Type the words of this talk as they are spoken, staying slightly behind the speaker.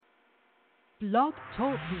Blog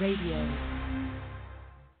Talk Radio.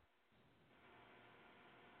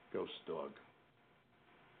 Ghost dog.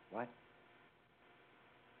 What?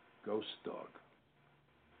 Ghost dog.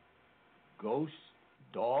 Ghost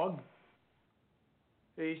dog?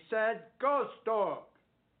 He said ghost dog.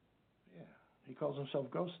 Yeah, he calls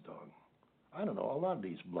himself Ghost Dog. I don't know, a lot of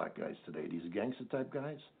these black guys today, these gangster type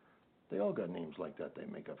guys, they all got names like that they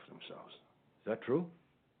make up for themselves. Is that true?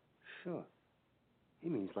 Sure. He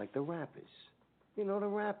means like the rappers. You know, the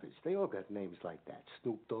rappers, they all got names like that.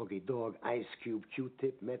 Snoop Doggy Dogg, Ice Cube,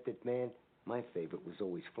 Q-Tip, Method Man. My favorite was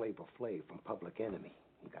always Flavor Flav from Public Enemy.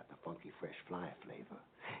 He got the funky, fresh fly flavor.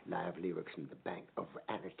 Live lyrics from the bank of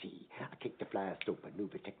reality. I kick the flies, dope,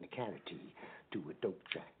 maneuver technicality. Do a dope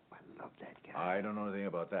track. I love that guy. I don't know anything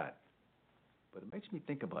about that. But it makes me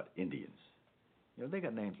think about Indians. You know, they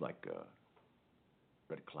got names like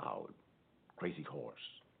Red Cloud, Crazy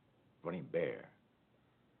Horse, Running Bear,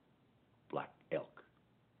 Black Elk.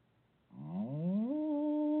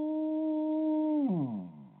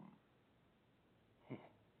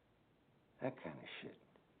 That kind of shit.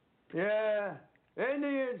 Yeah,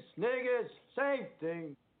 Indians, niggas, same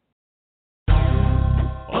thing.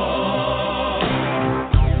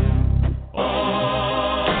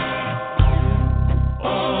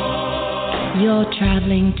 You're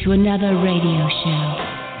traveling to another radio show,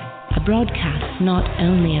 a broadcast not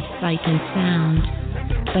only of sight and sound,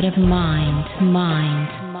 but of mind,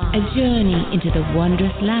 a journey into the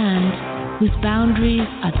wondrous land whose boundaries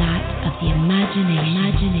are that of the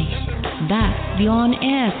imagination. That's the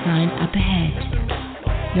on-air sign up ahead.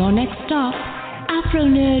 Your next stop, Afro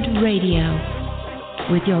Nerd Radio,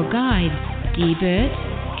 with your guides, Dburt,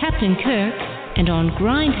 Captain Kirk, and on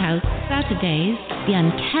Grindhouse Saturdays, the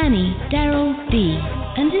uncanny Daryl B.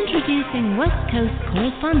 And introducing West Coast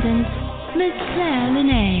correspondent, Ms. Claire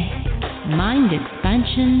Linnae. Mind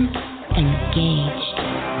expansion engaged.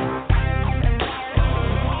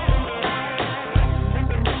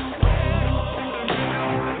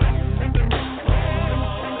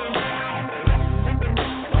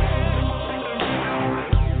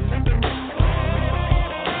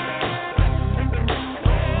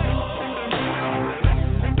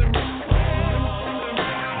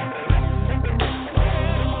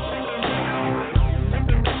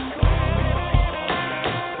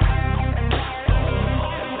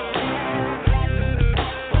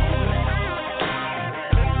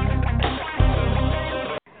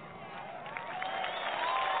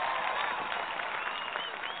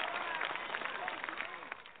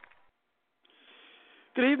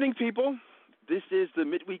 Good evening, people. This is the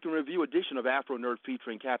Midweek in Review edition of Afro Nerd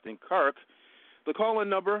featuring Captain Kirk. The call-in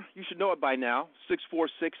number, you should know it by now,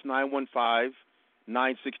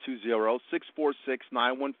 646-915-9620,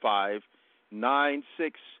 646-915-9620.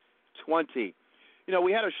 You know,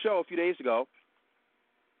 we had a show a few days ago,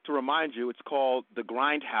 to remind you, it's called The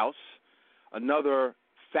Grindhouse, another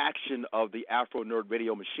faction of the Afro Nerd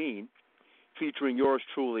radio machine, featuring yours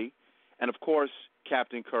truly, and of course,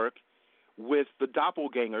 Captain Kirk, with the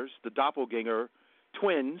doppelgangers, the doppelganger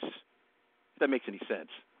twins, if that makes any sense,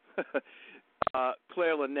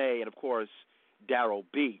 Claire Linnae and, of course, Daryl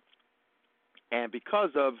B. And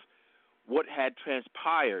because of what had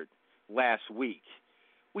transpired last week,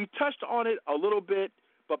 we touched on it a little bit,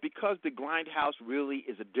 but because the Grindhouse really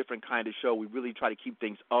is a different kind of show, we really try to keep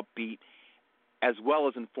things upbeat as well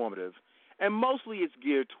as informative. And mostly it's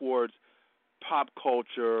geared towards pop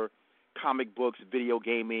culture, comic books, video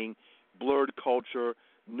gaming, blurred culture,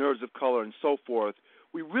 nerds of color, and so forth.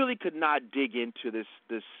 We really could not dig into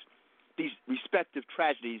these respective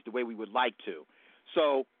tragedies the way we would like to.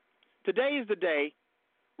 So today is the day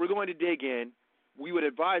we're going to dig in. We would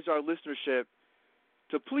advise our listenership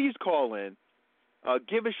to please call in,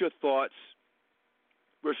 give us your thoughts.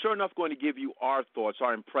 We're sure enough going to give you our thoughts,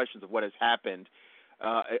 our impressions of what has happened.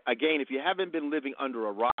 Again, if you haven't been living under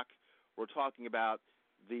a rock, we're talking about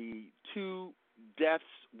the two deaths,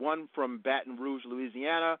 one from Baton Rouge,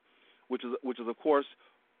 Louisiana, which is of course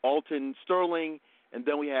Alton Sterling, and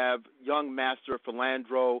then we have young master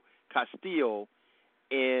Philando Castile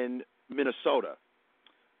in Minnesota.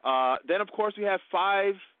 Then of course we have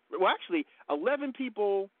 11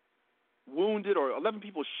 people wounded, or 11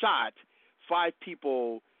 people shot, 5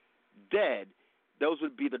 people dead. Those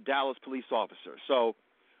would be the Dallas police officers. So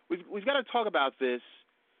we've got to talk about this,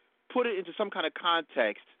 put it into some kind of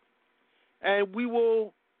context, and we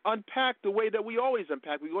will unpack the way that we always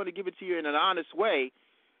unpack. We're going to give it to you in an honest way.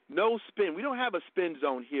 No spin. We don't have a spin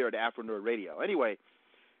zone here at Afro Nerd Radio. Anyway,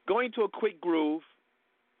 going to a quick groove,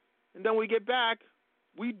 and then we get back,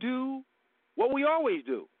 we do what we always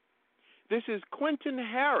do. This is Quentin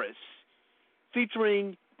Harris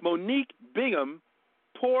featuring Monique Bingham,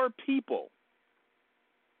 Poor People.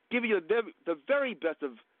 Giving you the very best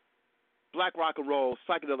of black rock and roll,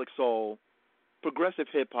 psychedelic soul, progressive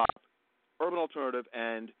hip-hop, urban alternative,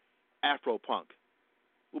 and Afro-punk.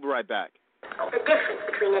 We'll be right back. The difference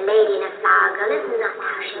between a lady and a flower girl is not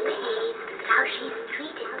how she behaves, it's how she's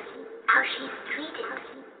treated. How she's treated.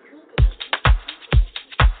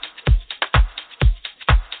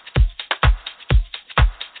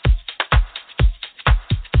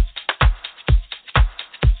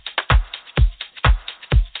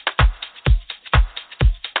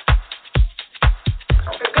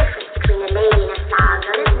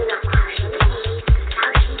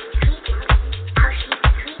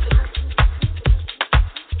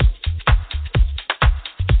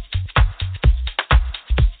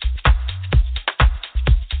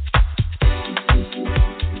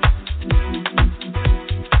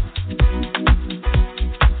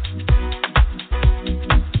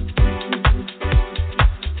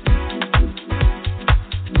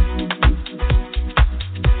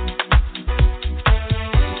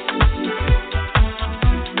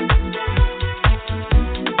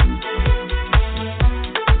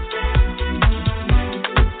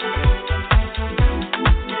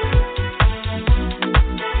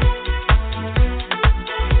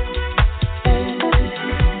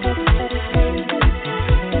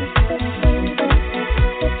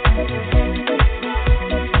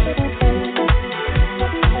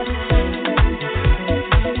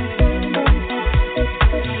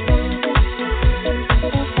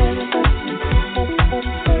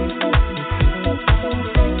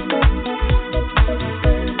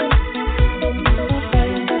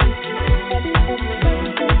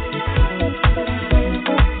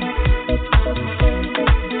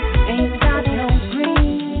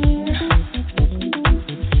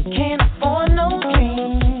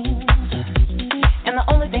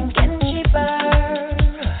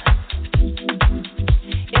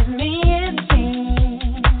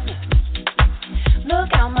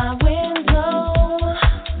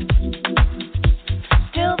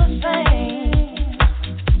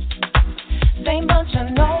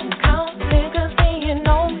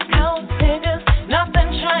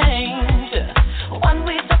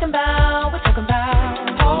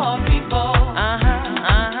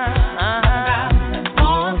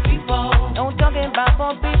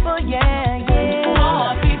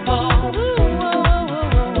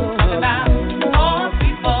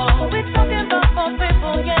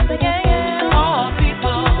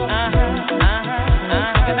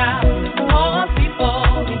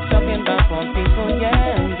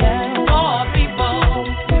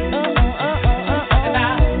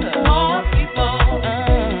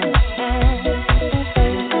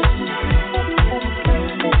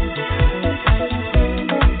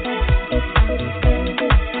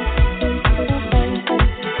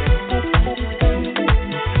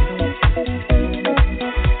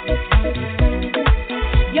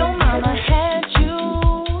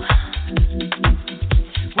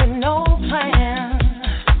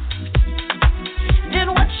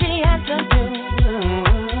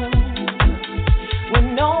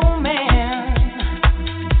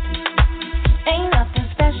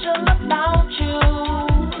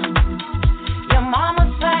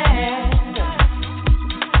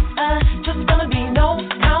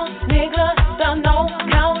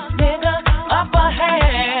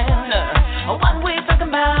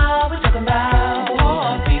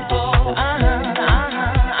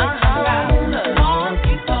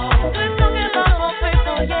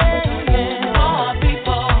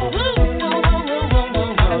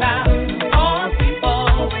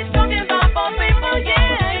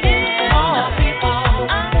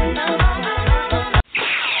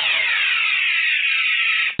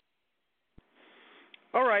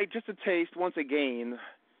 Just a taste, once again,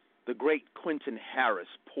 the great Quentin Harris,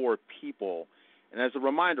 Poor People. And as a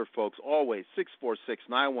reminder, folks, always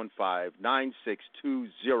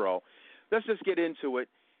 646-915-9620. Let's just get into it.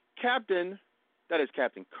 Captain, that is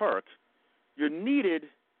Captain Kirk, you're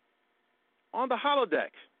needed on the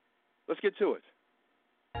holodeck. Let's get to it.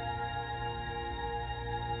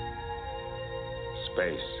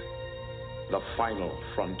 Space, the final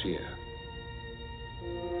frontier.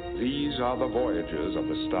 These are the voyages of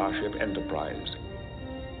the Starship Enterprise.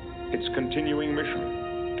 Its continuing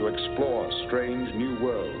mission to explore strange new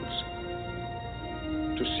worlds,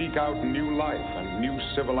 to seek out new life and new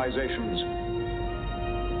civilizations,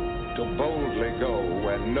 to boldly go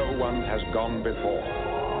where no one has gone before.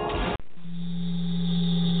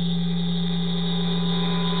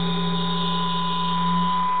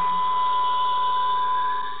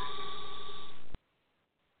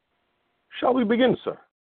 Shall we begin, sir?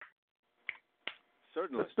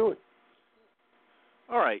 Certainly. Let's do it.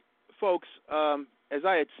 All right, folks, as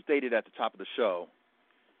I had stated at the top of the show,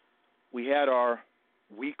 we had our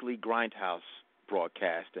weekly Grindhouse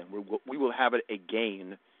broadcast, and we will have it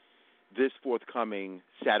again this forthcoming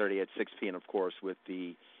Saturday at 6 p.m., of course, with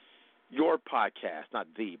your podcast, not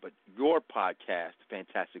but your podcast,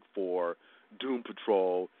 Fantastic Four, Doom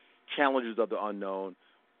Patrol, Challengers of the Unknown,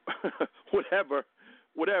 whatever,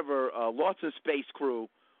 Lost in Space Crew,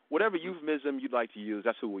 whatever euphemism you'd like to use,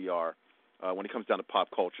 that's who we are when it comes down to pop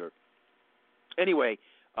culture. Anyway,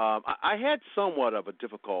 I had somewhat of a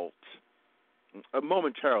difficult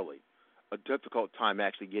time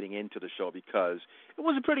actually getting into the show because it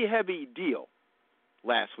was a pretty heavy deal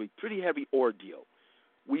last week, pretty heavy ordeal.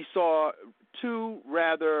 We saw two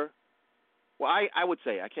rather, I would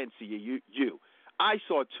say, I can't see you. I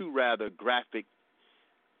saw two rather graphic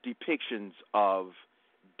depictions of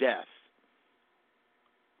death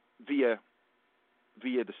via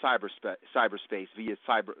the cyberspace, via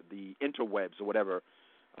the interwebs or whatever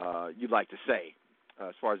you'd like to say,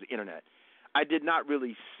 as far as the internet. I did not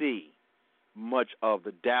really see much of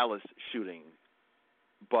the Dallas shooting,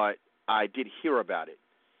 but I did hear about it.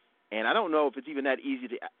 And I don't know if it's even that easy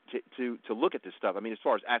to look at this stuff. I mean, as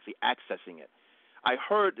far as actually accessing it. I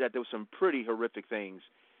heard that there was some pretty horrific things,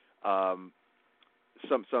 some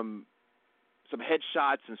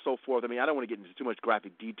headshots and so forth. I mean, I don't want to get into too much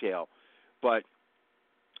graphic detail, but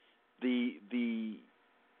the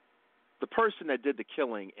person that did the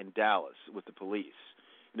killing in Dallas with the police,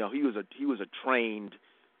 he was a trained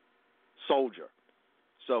soldier,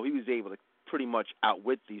 so he was able to pretty much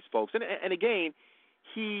outwit these folks. And again,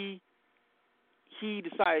 he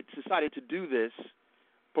decided to do this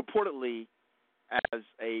purportedly as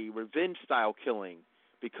a revenge-style killing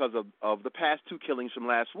because of the past two killings from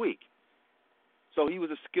last week. So he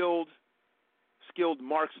was a skilled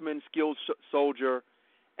marksman, skilled soldier,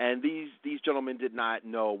 and these gentlemen did not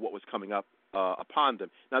know what was coming up upon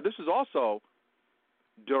them. Now, this was also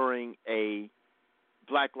during a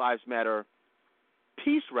Black Lives Matter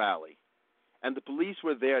peace rally, and the police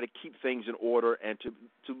were there to keep things in order and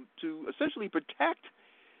to essentially protect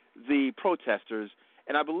the protesters.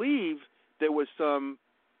 And I believe there was some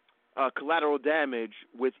collateral damage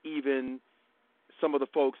with even some of the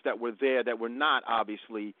folks that were there that were not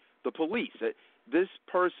obviously the police. This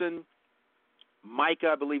person, Micah,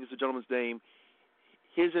 I believe is the gentleman's name,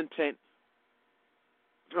 his intent,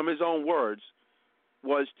 from his own words,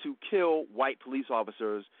 was to kill white police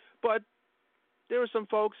officers. But there were some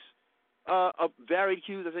folks of varied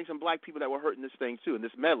hues, I think some black people that were hurt in this thing too, in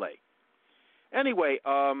this melee. Anyway,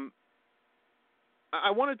 I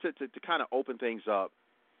wanted to kind of open things up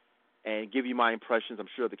and give you my impressions. I'm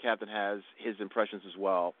sure the captain has his impressions as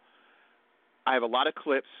well. I have a lot of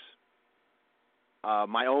clips.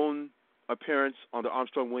 My own appearance on the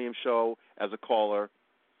Armstrong Williams show as a caller,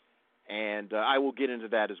 and I will get into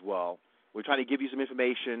that as well. We're trying to give you some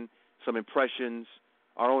information, some impressions,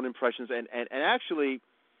 our own impressions, and actually,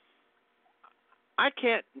 I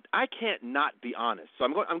can't not be honest. So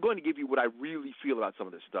I'm going to give you what I really feel about some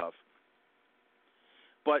of this stuff.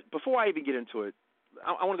 But before I even get into it,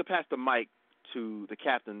 I wanted to pass the mic to the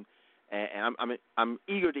captain, and I'm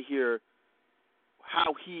eager to hear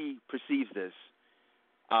how he perceives this.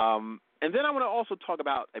 And then I want to also talk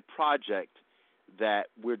about a project that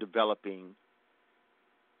we're developing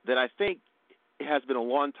that I think has been a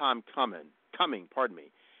long time coming,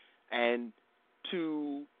 and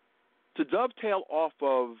to dovetail off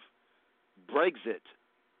of Brexit,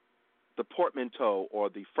 the portmanteau or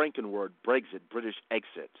the Frankenword Brexit, British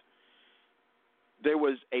exit, there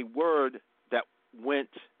was a word that went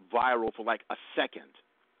viral for like a second,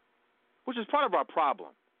 which is part of our problem.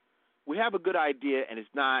 We have a good idea, and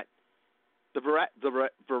it's not the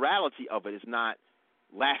virality of it is not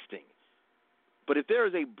lasting. But if there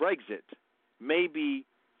is a Brexit, maybe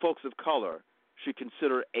folks of color should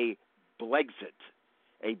consider a Blexit,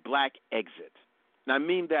 a black exit. And I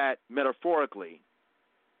mean that metaphorically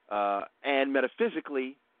and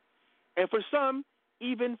metaphysically, and for some,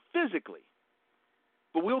 even physically.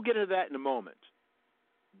 But we'll get into that in a moment.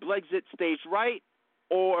 Blexit staged right,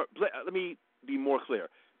 or let me be more clear,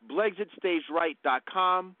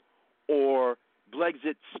 BlexitStagedRight.com or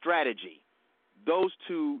Blexit Strategy. Those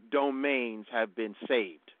two domains have been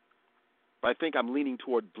saved. But I think I'm leaning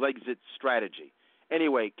toward Blexit Strategy.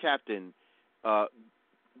 Anyway, Captain,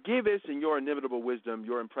 give us, in your inimitable wisdom,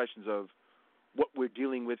 your impressions of what we're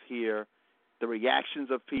dealing with here, the reactions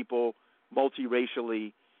of people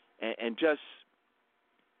multiracially, and just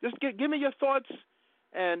give me your thoughts.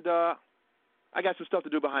 And I got some stuff to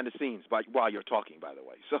do behind the scenes while you're talking, by the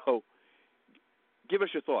way. So give us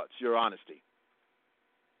your thoughts, your honesty.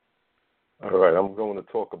 All right, I'm going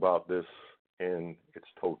to talk about this in its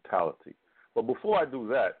totality. But before I do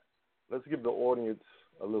that, let's give the audience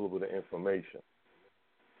a little bit of information.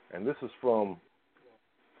 And this is from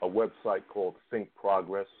a website called Think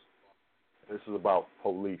Progress. This is about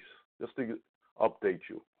police, just to update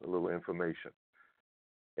you a little information.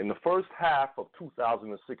 In the first half of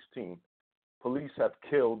 2016, police have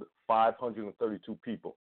killed 532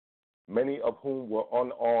 people, many of whom were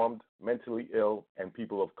unarmed, mentally ill, and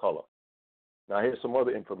people of color. Now, here's some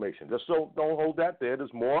other information. Just so don't hold that there.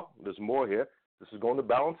 There's more. There's more here. This is going to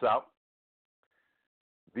balance out.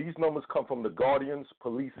 These numbers come from the Guardian's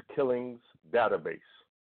Police Killings Database.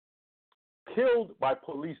 Killed by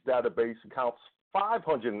police database counts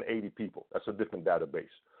 580 people. That's a different database,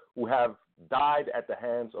 who have died at the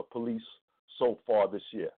hands of police so far this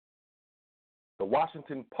year. The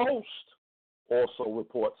Washington Post also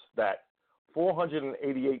reports that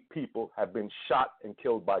 488 people have been shot and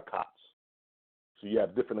killed by cops. So you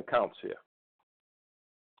have different accounts here.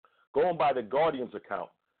 Going by the Guardian's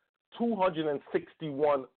account,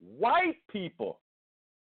 261 white people,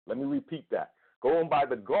 let me repeat that, going by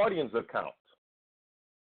the Guardian's account,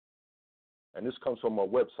 and this comes from a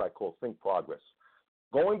website called Think Progress.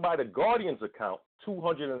 Going by the Guardian's account,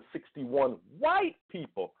 261 white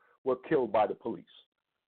people were killed by the police,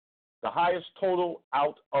 the highest total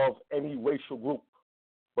out of any racial group.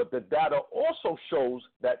 But the data also shows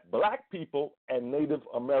that black people and Native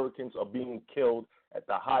Americans are being killed at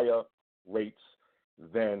the higher rates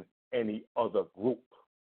than any other group.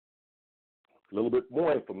 A little bit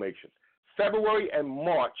more information. February and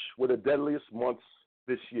March were the deadliest months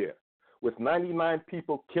this year, with 99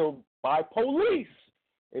 people killed by police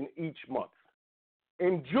in each month.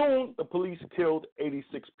 In June, the police killed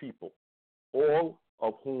 86 people, all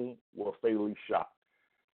of whom were fatally shot.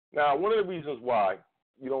 Now, one of the reasons why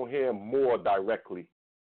you don't hear more directly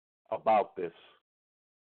about this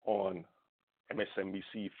on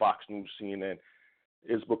MSNBC, Fox News, CNN,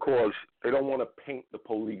 is because they don't want to paint the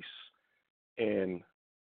police in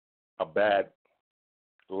a bad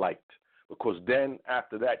light. Because then,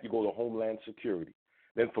 after that, you go to Homeland Security.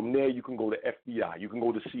 Then from there, you can go to FBI. You can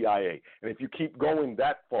go to CIA. And if you keep going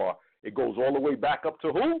that far, it goes all the way back up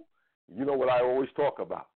to who? You know what I always talk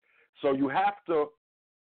about. So you have to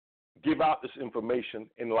give out this information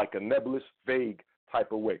in like a nebulous, vague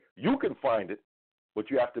type of way. You can find it, but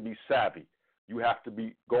you have to be savvy. You have to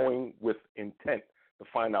be going with intent to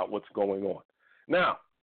find out what's going on. Now,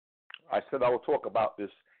 I said I will talk about this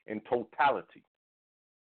in totality.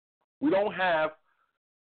 We don't have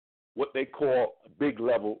what they call a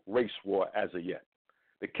big-level race war as of yet.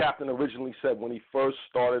 The captain originally said when he first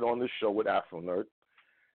started on this show with Afro Nerd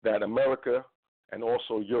that America and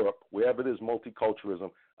also Europe, wherever there's multiculturalism,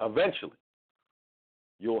 eventually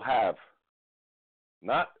you'll have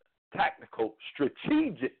not tactical,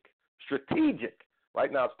 strategic,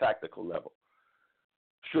 right now it's tactical level,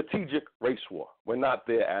 strategic race war. We're not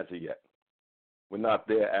there as of yet. We're not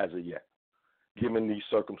there as of yet. Given these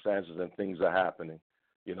circumstances and things are happening,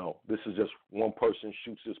 you know, this is just one person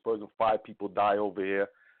shoots this person, 5 people die over here.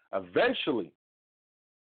 Eventually,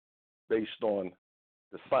 based on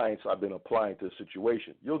the science I've been applying to the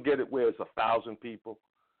situation, you'll get it where it's 1,000 people,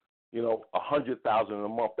 you know, 100,000 in a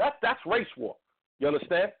month. That's race war. You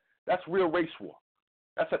understand? That's real race war.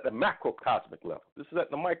 That's at the macrocosmic level. This is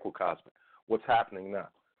at the microcosmic, what's happening now.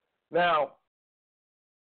 Now,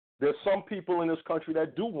 there's some people in this country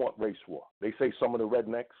that do want race war. They say some of the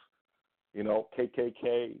rednecks, you know,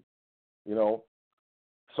 KKK, you know,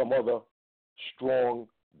 some other strong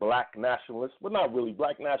black nationalists, but not really.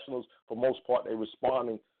 Black nationalists, for most part, they're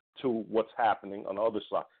responding to what's happening on the other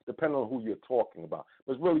side, depending on who you're talking about.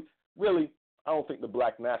 But really, I don't think the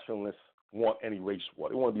black nationalists want any race war.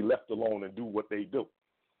 They want to be left alone and do what they do.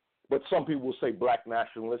 But some people will say black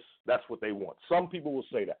nationalists, that's what they want. Some people will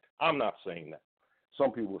say that. I'm not saying that.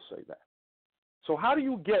 Some people will say that. So how do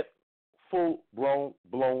you get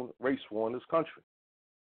full-blown race war in this country?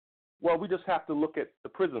 Well, we just have to look at the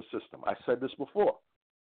prison system. I said this before.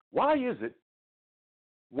 Why is it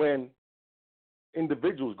when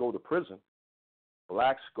individuals go to prison,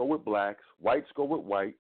 blacks go with blacks, whites go with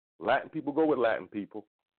white, Latin people go with Latin people,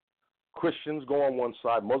 Christians go on one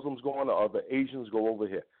side, Muslims go on the other, Asians go over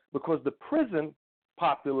here? Because the prison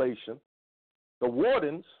population, the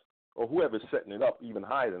wardens, or whoever's setting it up even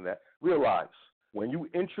higher than that, realize when you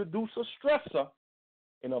introduce a stressor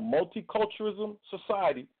in a multiculturalism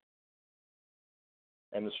society,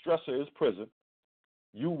 and the stressor is prison,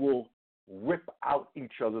 you will rip out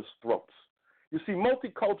each other's throats. You see,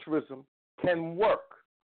 multiculturalism can work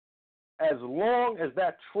as long as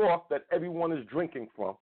that trough that everyone is drinking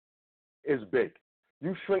from is big.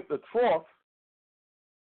 You shrink the trough,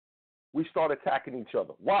 we start attacking each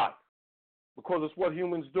other. Why? Because it's what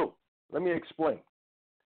humans do. Let me explain.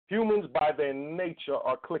 Humans, by their nature,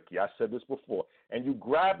 are cliquey. I said this before. And you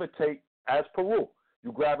gravitate, as per rule,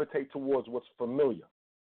 you gravitate towards what's familiar.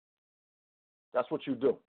 That's what you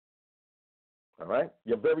do. All right?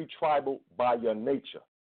 You're very tribal by your nature,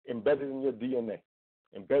 embedded in your DNA.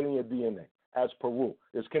 Embedded in your DNA, as per rule.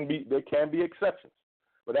 There can be exceptions,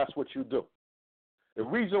 but that's what you do. The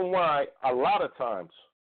reason why a lot of times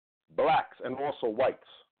blacks and also whites,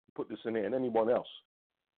 put this in there, and anyone else,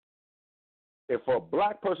 if a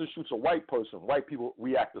black person shoots a white person, white people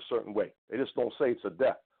react a certain way. They just don't say it's a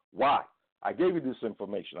death. Why? I gave you this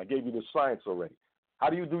information. I gave you this science already. How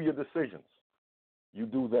do you do your decisions? You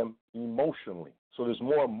do them emotionally. So there's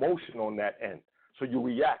more emotion on that end. So you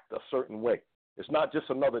react a certain way. It's not just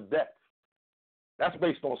another death. That's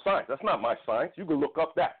based on science. That's not my science. You can look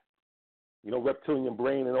up that. You know, reptilian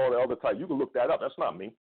brain and all the other type. You can look that up. That's not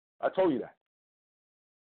me. I told you that.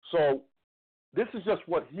 So this is just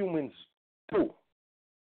what humans do.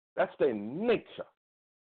 That's their nature.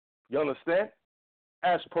 You understand?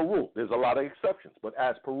 As per rule. There's a lot of exceptions, but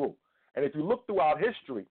as per rule. And if you look throughout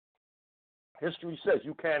history, history says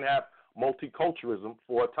you can have multiculturalism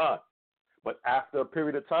for a time. But after a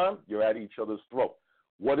period of time, you're at each other's throat.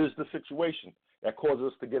 What is the situation that causes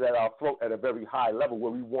us to get at our throat at a very high level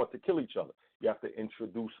where we want to kill each other? You have to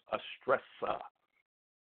introduce a stressor.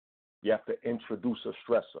 You have to introduce a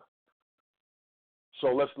stressor. So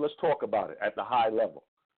let's talk about it at the high level,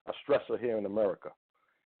 a stressor here in America.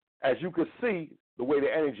 As you can see, the way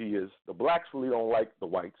the energy is, the blacks really don't like the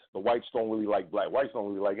whites. The whites don't really like black. Whites don't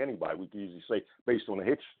really like anybody. We can usually say based on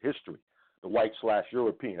the history, the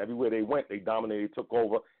white/European. Everywhere they went, they dominated, took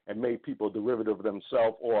over, and made people a derivative of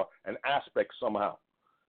themselves or an aspect somehow,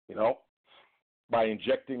 you know, by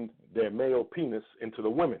injecting their male penis into the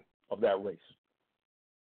women of that race.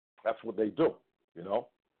 That's what they do, you know.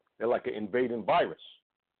 They're like an invading virus.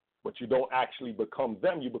 But you don't actually become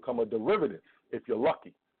them. You become a derivative if you're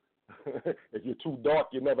lucky. If you're too dark,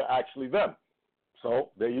 you're never actually them.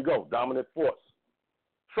 So there you go, dominant force.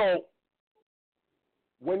 So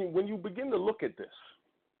when you begin to look at this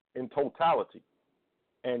in totality,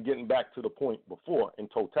 and getting back to the point before, in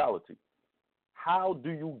totality, how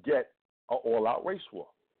do you get an all-out race war?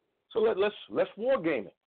 So let's war game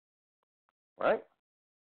it, right?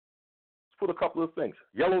 Let's put a couple of things.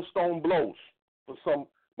 Yellowstone blows for some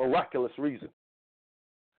miraculous reason.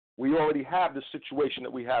 We already have the situation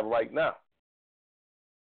that we have right now.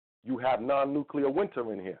 You have non-nuclear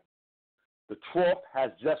winter in here. The trough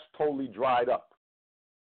has just totally dried up.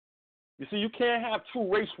 You see, you can't have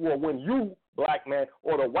true race war when you, black man,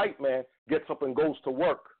 or the white man gets up and goes to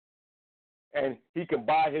work and he can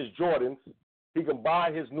buy his Jordans, he can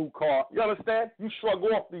buy his new car. You understand? You shrug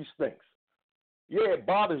off these things. Yeah, it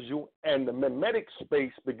bothers you, and the mimetic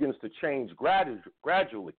space begins to change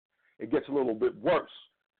gradually. It gets a little bit worse,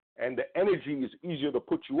 and the energy is easier to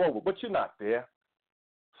put you over, but you're not there.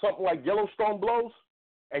 Something like Yellowstone blows,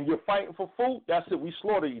 and you're fighting for food, that's it. We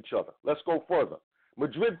slaughter each other. Let's go further.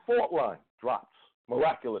 Madrid fault line drops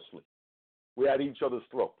miraculously. We're at each other's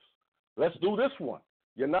throats. Let's do this one.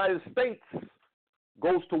 United States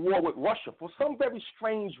goes to war with Russia for some very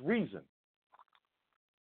strange reason.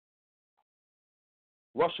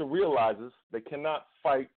 Russia realizes they cannot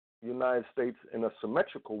fight the United States in a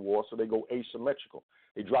symmetrical war, so they go asymmetrical.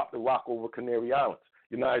 They drop the rock over Canary Islands.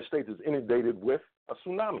 The United States is inundated with a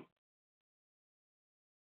tsunami.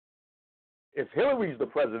 If Hillary's the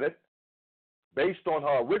president, based on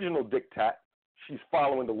her original diktat, she's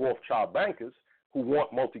following the Rothschild bankers who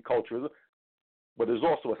want multiculturalism, but there's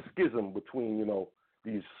also a schism between, you know,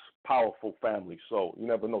 these powerful families. So you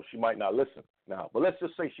never know. She might not listen now. But let's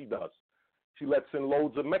just say she does. She lets in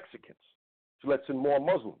loads of Mexicans. She lets in more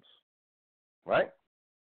Muslims, right?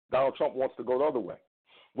 Donald Trump wants to go the other way.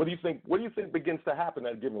 What do you think begins to happen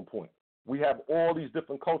at a given point? We have all these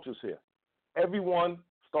different cultures here. Everyone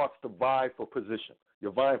starts to vie for position.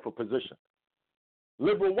 You're vying for position.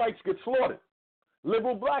 Liberal whites get slaughtered.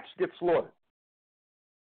 Liberal blacks get slaughtered.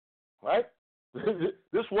 Right? This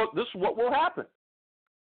is what will happen.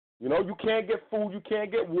 You know, you can't get food, you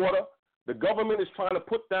can't get water. The government is trying to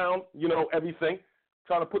put down, you know, everything,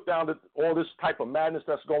 trying to put down all this type of madness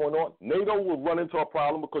that's going on. NATO will run into a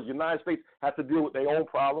problem because the United States has to deal with their own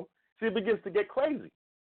problem. See, it begins to get crazy.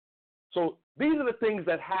 So these are the things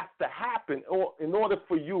that have to happen in order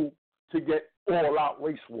for you to get all-out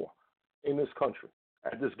race war in this country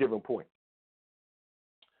at this given point.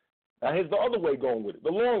 Now, here's the other way going with it,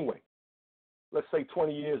 the long way. Let's say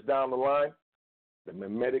 20 years down the line, the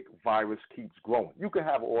mimetic virus keeps growing. You can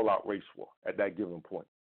have an all-out race war at that given point.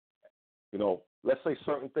 You know, let's say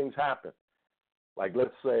certain things happen. Like,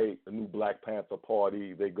 let's say the new Black Panther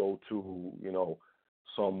Party, they go to, you know,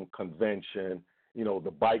 some convention. You know,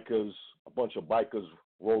 the bikers, a bunch of bikers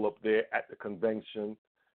roll up there at the convention.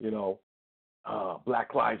 You know,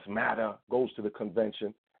 Black Lives Matter goes to the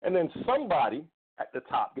convention. And then somebody at the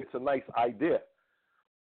top gets a nice idea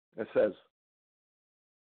and says,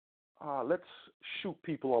 let's shoot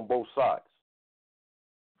people on both sides.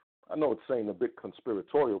 I know it's saying a bit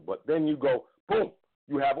conspiratorial, but then you go, boom,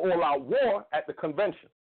 you have all-out war at the convention.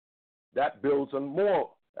 That builds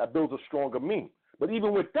a stronger meme. But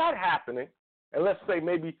even with that happening, and let's say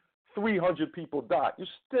maybe 300 people died, you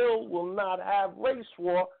still will not have race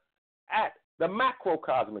war at the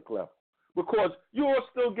macrocosmic level, because you are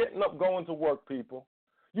still getting up, going to work, people.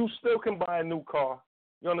 You still can buy a new car.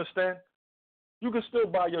 You understand? You can still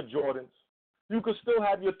buy your Jordans. You can still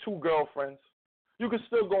have your 2 girlfriends. You can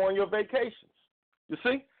still go on your vacations. You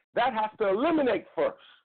see? That has to eliminate first.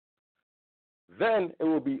 Then it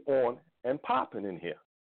will be on and popping in here.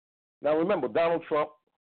 Now remember, Donald Trump,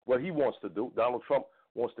 what he wants to do, Donald Trump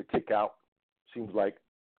wants to kick out, seems like,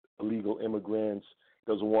 illegal immigrants,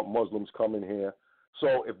 doesn't want Muslims coming here.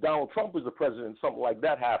 So if Donald Trump is the president, something like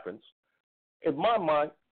that happens, in my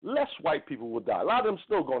mind, less white people will die. A lot of them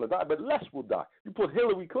still going to die, but less will die. You put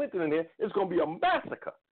Hillary Clinton in here, it's going to be a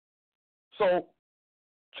massacre. So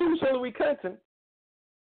choose Hillary Clinton,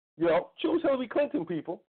 choose Hillary Clinton,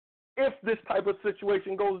 people, if this type of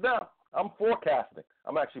situation goes down. I'm forecasting.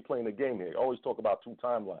 I'm actually playing a game here. I always talk about 2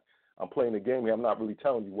 timelines. I'm playing a game here. I'm not really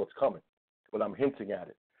telling you what's coming, but I'm hinting at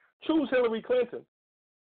it. Choose Hillary Clinton.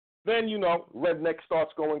 Then, redneck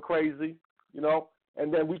starts going crazy,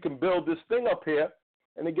 and then we can build this thing up here,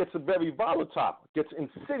 and it gets very volatile. It gets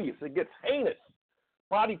insidious. It gets heinous.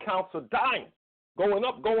 Body counts are dying, going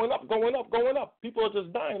up, going up, going up, going up. People are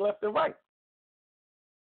just dying left and right.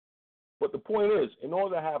 But the point is, in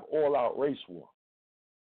order to have all-out race war,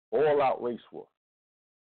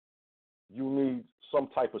 you need some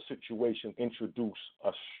type of situation, introduce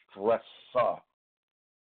a stressor.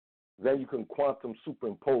 Then you can quantum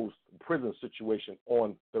superimpose the prison situation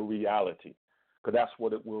on the reality, because that's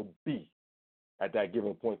what it will be at that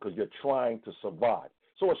given point, because you're trying to survive.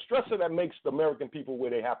 So a stressor that makes the American people where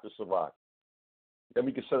they have to survive. Then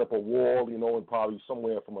we can set up a wall, and probably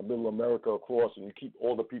somewhere from a middle America across, and you keep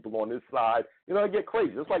all the people on this side. It get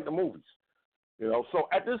crazy. It's like the movies. So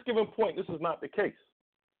at this given point, this is not the case.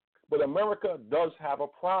 But America does have a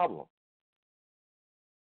problem.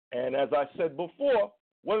 And as I said before,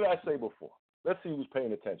 what did I say before? Let's see who's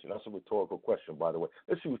paying attention. That's a rhetorical question, by the way.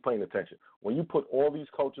 Let's see who's paying attention. When you put all these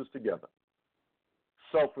cultures together,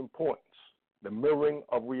 self-importance, the mirroring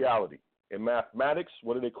of reality. In mathematics,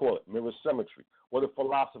 what do they call it? Mirror symmetry. What do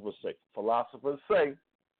philosophers say? Philosophers say,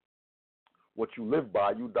 what you live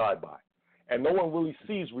by, you die by. And no one really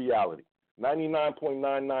sees reality.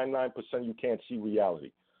 99.999% you can't see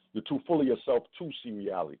reality. You're too full of yourself to see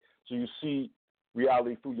reality. So you see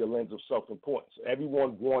reality through your lens of self-importance.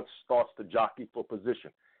 Everyone starts to jockey for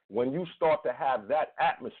position. When you start to have that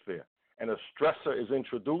atmosphere and a stressor is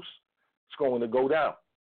introduced, it's going to go down.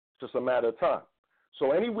 It's just a matter of time.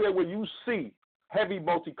 So anywhere where you see heavy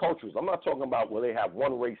multiculturalism, I'm not talking about where they have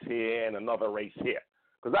one race here and another race here.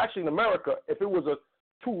 Because actually in America, if it was a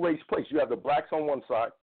 2-race place, you have the blacks on one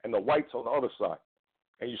side and the whites on the other side.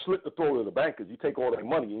 And you slit the throat of the bankers, you take all their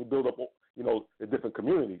money and you build up, the different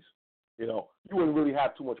communities. You wouldn't really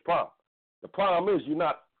have too much problem. The problem is you're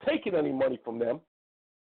not taking any money from them,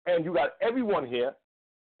 and you got everyone here,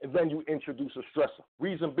 and then you introduce a stressor.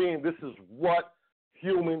 Reason being, this is what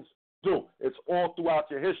humans do. It's all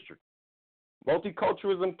throughout your history.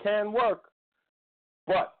 Multiculturalism can work,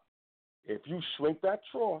 but if you shrink that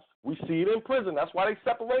trough, we see it in prison. That's why they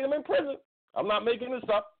separate them in prison. I'm not making this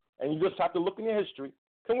up, and you just have to look in your history.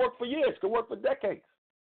 It can work for years. It can work for decades.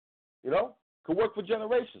 Could work for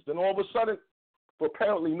generations. Then all of a sudden, for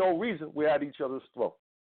apparently no reason, we're at each other's throat.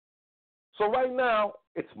 So right now,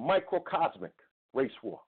 it's microcosmic race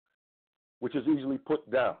war, which is easily put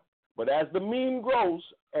down. But as the meme grows,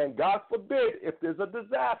 and God forbid, if there's a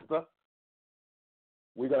disaster,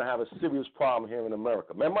 we're going to have a serious problem here in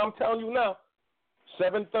America. Remember, I'm telling you now,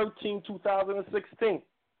 7/13/2016.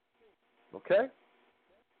 Okay?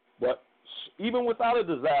 But even without a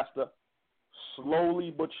disaster,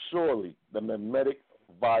 slowly but surely, the mimetic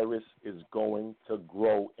virus is going to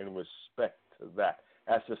grow in respect to that.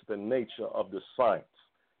 That's just the nature of the science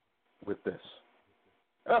with this.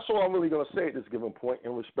 And that's all I'm really going to say at this given point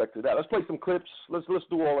in respect to that. Let's play some clips. Let's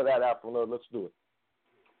do all of that after. Let's do it.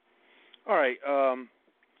 All right.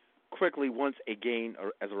 quickly, once again,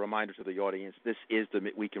 as a reminder to the audience, this is the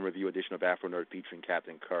Midweek in Review edition of Afro Nerd featuring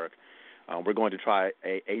Captain Kirk. We're going to try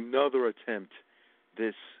another attempt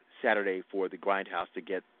this Saturday for the Grindhouse to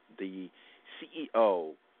get the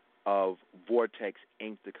CEO of Vortex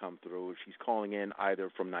Inc. to come through. She's calling in either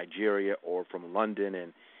from Nigeria or from London,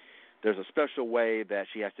 and there's a special way that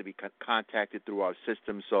she has to be contacted through our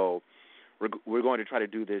system, so we're going to try to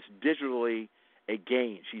do this digitally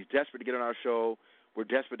again. She's desperate to get on our show. We're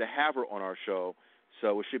desperate to have her on our show,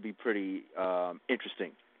 so it should be pretty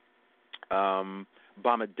interesting.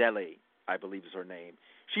 Bamadele, I believe is her name.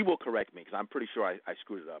 She will correct me because I'm pretty sure I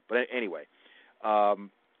screwed it up. But anyway,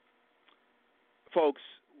 folks,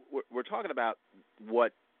 we're talking about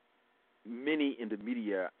what many in the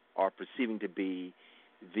media are perceiving to be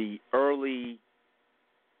the early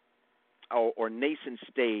or nascent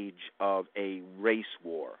stage of a race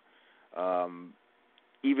war.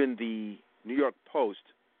 Even the New York Post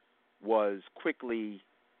was quickly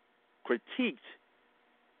critiqued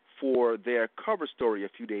for their cover story a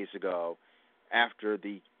few days ago after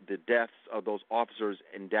the deaths of those officers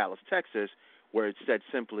in Dallas, Texas, where it said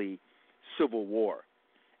simply civil war.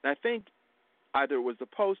 And I think either it was the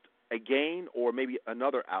Post again or maybe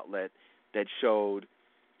another outlet that showed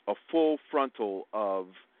a full frontal of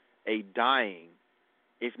a dying,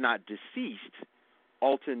 if not deceased,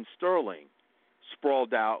 Alton Sterling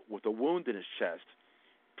sprawled out with a wound in his chest.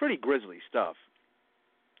 Pretty grisly stuff.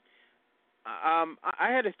 I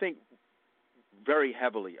had to think very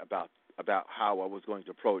heavily about how I was going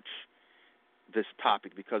to approach this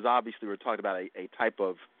topic because obviously we're talking about a type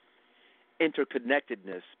of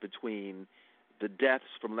interconnectedness between the deaths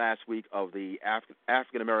from last week of the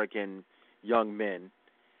African-American young men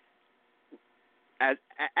as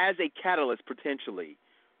a catalyst potentially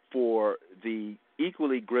for the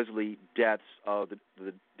equally grisly deaths of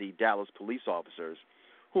the Dallas police officers,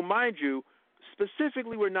 who, mind you,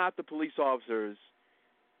 specifically were not the police officers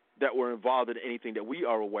that were involved in anything that we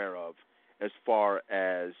are aware of as far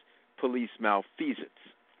as police malfeasance.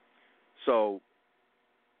 So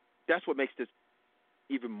that's what makes this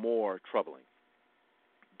even more troubling.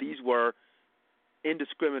 These were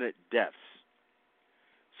indiscriminate deaths.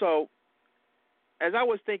 So as I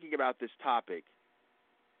was thinking about this topic,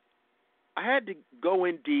 I had to go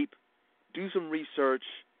in deep, do some research,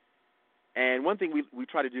 and one thing we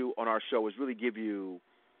try to do on our show is really give you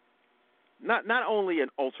not only an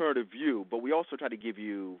alternative view, but we also try to give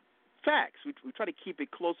you facts. We try to keep it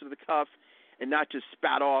closer to the cuff and not just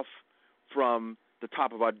spat off from the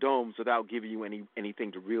top of our domes without giving you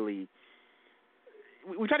anything to really.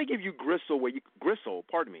 We try to give you gristle where you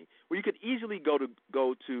could easily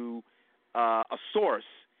go to a source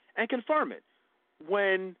and confirm it.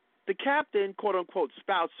 When the captain, quote unquote,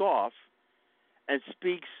 spouts off and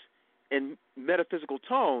speaks in metaphysical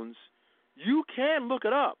tones, you can look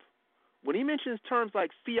it up. When he mentions terms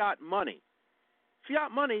like fiat money,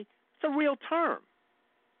 it's a real term.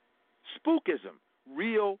 Spookism,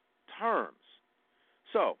 real terms.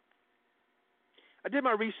 So, I did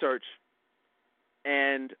my research,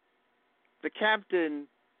 and the captain,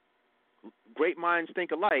 great minds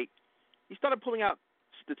think alike, he started pulling out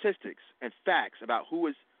statistics and facts about who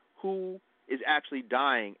is actually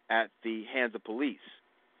dying at the hands of police.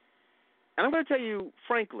 And I'm going to tell you,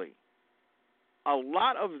 frankly, a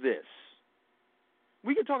lot of this,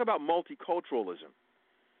 we can talk about multiculturalism,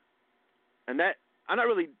 and that I'm not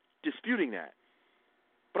really disputing that.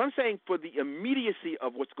 But I'm saying for the immediacy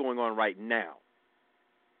of what's going on right now,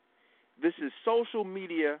 this is social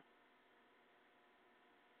media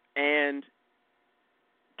and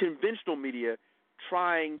conventional media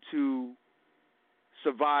trying to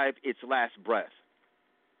survive its last breath.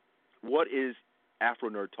 What is Afro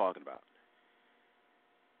Nerd talking about?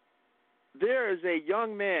 There is a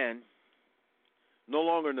young man no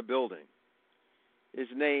longer in the building. His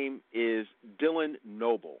name is Dylan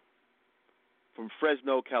Noble from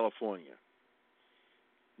Fresno, California.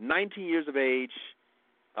 19 years of age.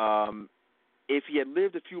 If he had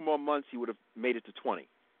lived a few more months, he would have made it to 20.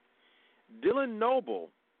 Dylan Noble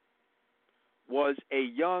was a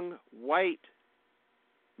young white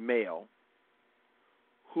male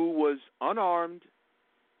who was unarmed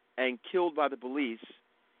and killed by the police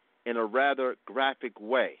in a rather graphic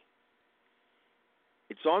way.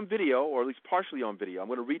 It's on video, or at least partially on video. I'm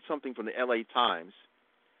going to read something from the LA Times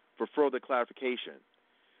for further clarification.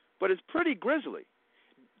 But it's pretty grisly.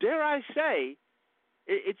 Dare I say,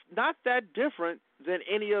 it's not that different than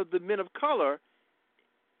any of the men of color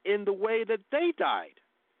in the way that they died.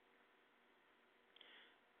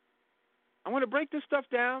 I want to break this stuff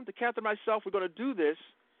down. The captain and myself, we're going to do this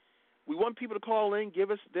We want people to call in,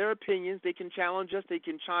 give us their opinions. They can challenge us. They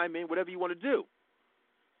can chime in, whatever you want to do.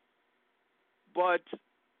 But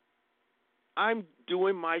I'm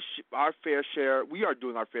doing our fair share. We are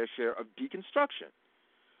doing our fair share of deconstruction.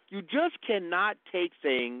 You just cannot take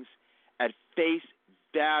things at face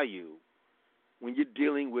value when you're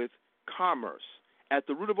dealing with commerce. At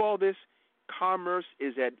the root of all this, commerce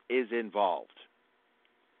is involved.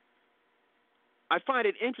 I find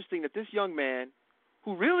it interesting that this young man,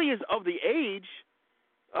 who really is of the age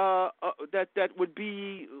that would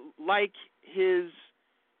be like his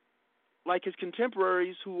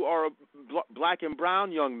contemporaries who are black and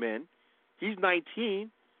brown young men, he's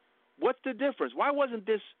 19. What's the difference? Why wasn't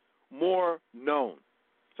this more known?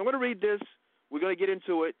 So I'm going to read this. We're going to get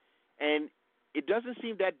into it, and it doesn't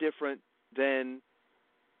seem that different than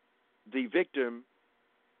the victim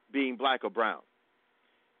being black or brown.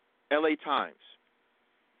 LA Times,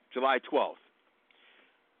 July 12th.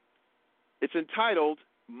 It's entitled,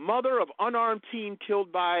 Mother of Unarmed Teen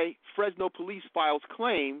Killed by Fresno Police Files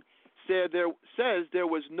Claim says there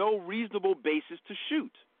was no reasonable basis to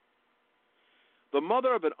shoot. The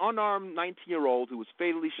mother of an unarmed 19-year-old who was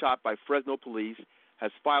fatally shot by Fresno police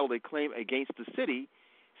has filed a claim against the city,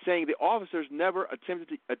 saying the officers never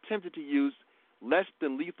attempted to use less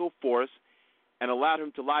than lethal force and allowed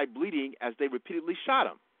him to lie bleeding as they repeatedly shot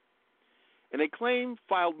him. In a claim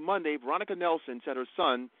filed Monday, Veronica Nelson said her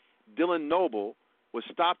son, Dylan Noble, was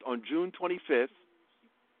stopped on June 25th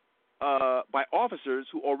by officers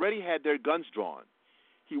who already had their guns drawn.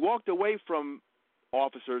 He walked away from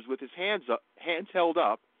officers with his hands held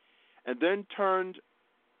up, and then turned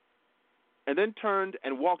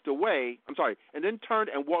and walked away. And then turned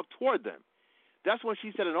and walked toward them. That's when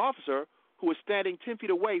she said an officer who was standing 10 feet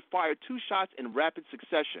away fired 2 shots in rapid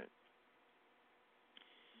succession.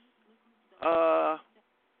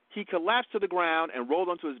 He collapsed to the ground and rolled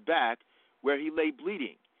onto his back, where he lay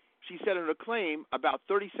bleeding. She said in her claim, about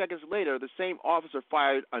 30 seconds later, the same officer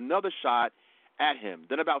fired another shot at him.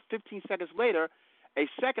 Then about 15 seconds later, a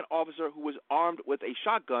second officer who was armed with a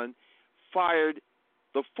shotgun fired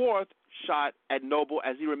the 4th shot at Noble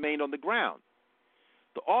as he remained on the ground.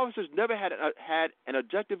 The officers never had an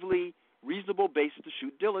objectively reasonable basis to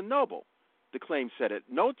shoot Dylan Noble, the claim said. At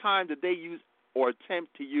no time did they use or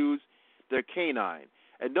attempt to use their canine.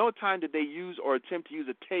 At no time did they use or attempt to use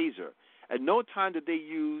a taser. At no time did they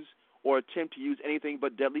use or attempt to use anything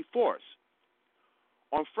but deadly force.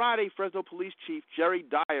 On Friday, Fresno Police Chief Jerry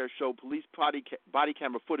Dyer showed police body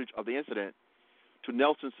camera footage of the incident to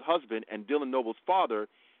Nelson's husband and Dylan Noble's father,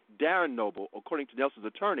 Darren Noble, according to Nelson's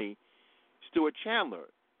attorney, Stuart Chandler.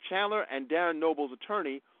 Chandler and Darren Noble's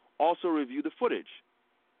attorney also reviewed the footage.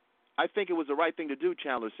 I think it was the right thing to do,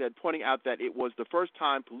 Chandler said, pointing out that it was the first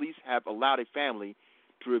time police have allowed a family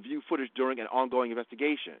to review footage during an ongoing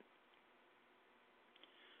investigation.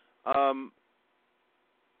 I'm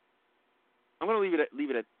going to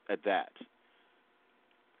leave it at that.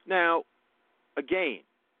 Now, again,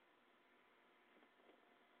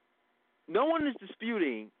 no one is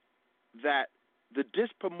disputing that the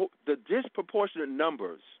disproportionate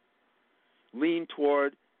numbers lean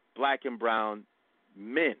toward black and brown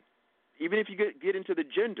men. Even if you get into the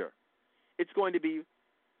gender, it's going to be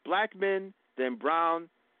black men, then brown,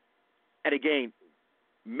 and again,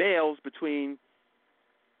 males between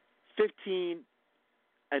 15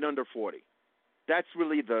 and under 40. That's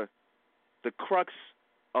really the crux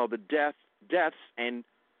of the deaths and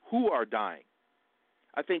who are dying.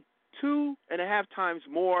 I think 2.5 times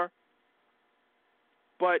more.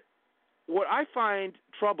 But what I find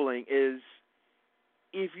troubling is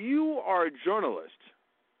if you are a journalist,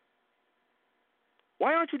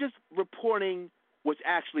 why aren't you just reporting what's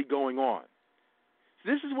actually going on?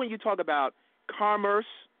 So this is when you talk about commerce,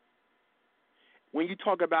 when you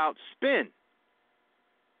talk about spin.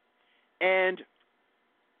 And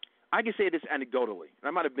I can say this anecdotally, and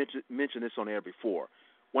I might have mentioned this on air before.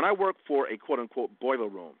 When I worked for a quote-unquote boiler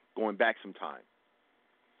room, going back some time,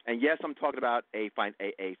 and yes, I'm talking about a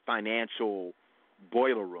financial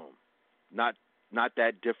boiler room, not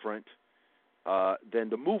that different than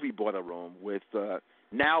the movie Boiler Room with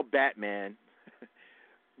now Batman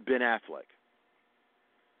Ben Affleck.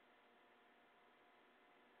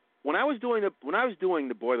 When I was doing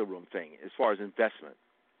the boiler room thing, as far as investment,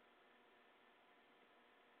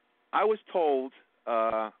 I was told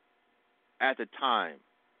at the time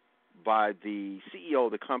by the CEO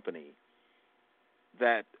of the company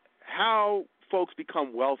that how folks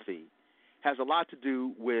become wealthy has a lot to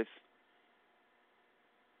do with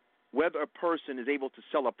whether a person is able to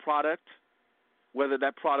sell a product, whether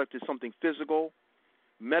that product is something physical,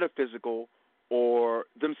 metaphysical, or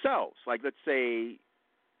themselves. Like, let's say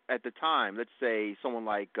at the time, let's say someone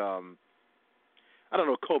like, I don't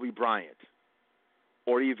know, Kobe Bryant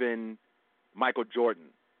or even Michael Jordan.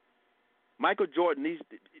 Michael Jordan,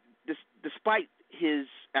 despite his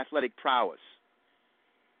athletic prowess,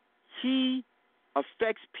 he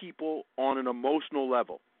affects people on an emotional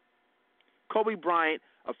level. Kobe Bryant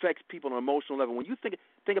affects people on an emotional level. When you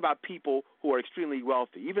think about people who are extremely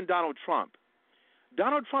wealthy, even Donald Trump.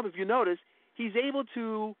 Donald Trump, if you notice, he's able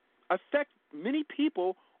to affect many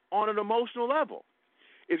people on an emotional level.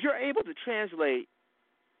 If you're able to translate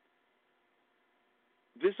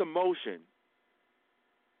this emotion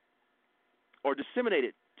or disseminate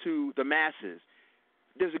it to the masses,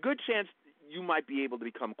 there's a good chance you might be able to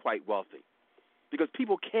become quite wealthy because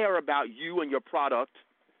people care about you and your product,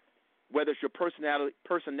 whether it's your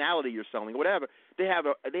personality you're selling or whatever. They have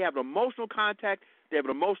an emotional contact. They have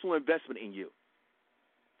an emotional investment in you.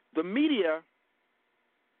 The media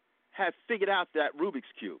have figured out that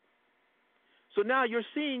Rubik's Cube. So now you're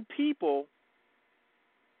seeing people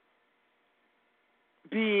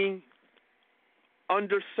being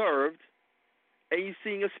underserved, and you're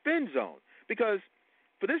seeing a spin zone. Because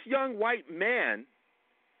for this young white man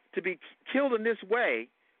to be killed in this way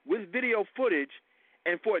with video footage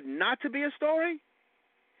and for it not to be a story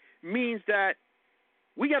means that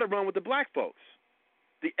we got to run with the black folks.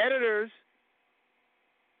 The editors,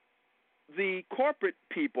 the corporate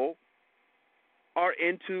people are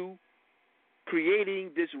into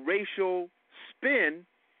creating this racial spin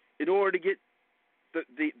in order to get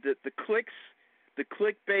the clicks, the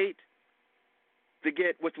clickbait, to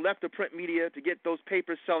get what's left of print media, to get those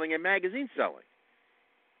papers selling and magazines selling.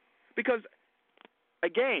 Because,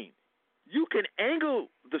 again, you can angle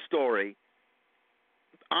the story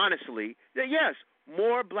honestly that, yes,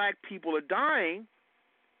 more black people are dying,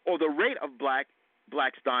 or the rate of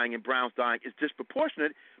blacks dying and browns dying is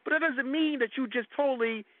disproportionate, but that doesn't mean that you just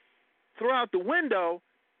totally throw out the window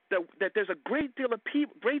that there's a great deal of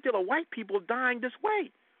white people dying this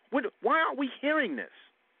way. Why aren't we hearing this?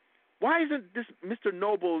 Why isn't this Mr.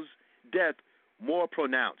 Noble's death more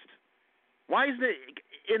pronounced? Why isn't it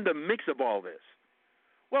in the mix of all this?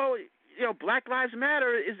 Well, Black Lives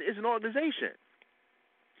Matter is an organization.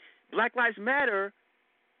 Black Lives Matter,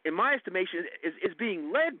 in my estimation, is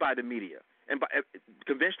being led by the media, and by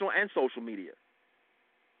conventional and social media.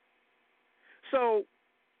 So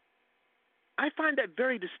I find that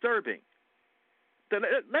very disturbing.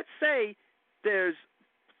 Let's say there's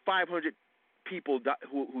 500 people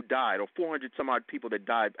who died, or 400 some odd people that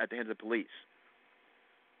died at the hands of police.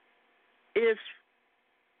 If,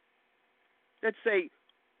 let's say,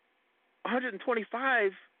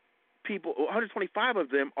 125 people, 125 of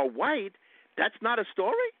them are white, that's not a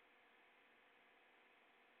story?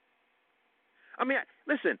 I mean,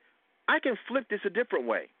 listen, I can flip this a different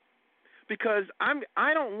way, because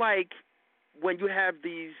I don't like when you have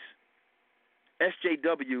these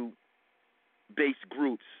SJW-based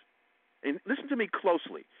groups. And listen to me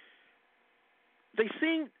closely. They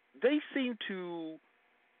seem to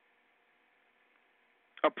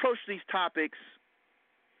approach these topics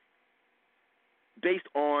based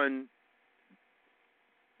on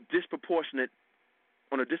a disproportionate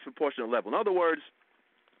level. In other words,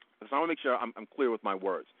 so I want to make sure I'm clear with my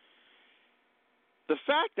words. The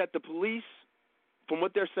fact that the police, from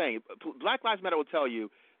what they're saying, Black Lives Matter will tell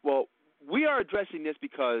you, well, we are addressing this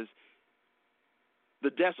because the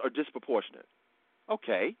deaths are disproportionate.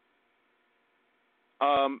 Okay.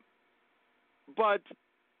 But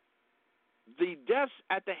the deaths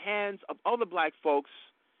at the hands of other black folks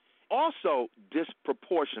also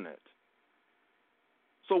disproportionate.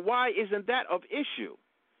 So why isn't that of issue?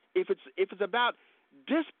 If it's about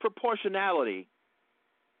disproportionality,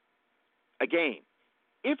 again,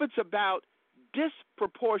 if it's about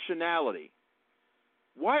disproportionality,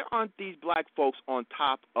 why aren't these black folks on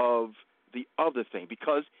top of the other thing?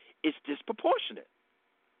 Because it's disproportionate.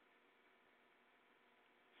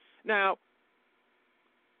 Now,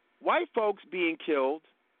 white folks being killed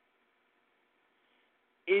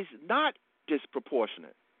is not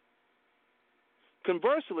disproportionate.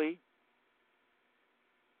 Conversely,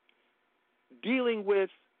 dealing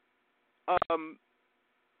with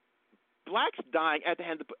blacks dying at the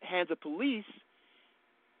hands of police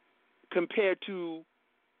compared to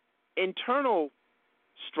internal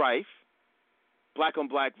strife,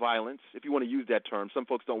 black-on-black violence, if you want to use that term. Some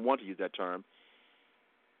folks don't want to use that term.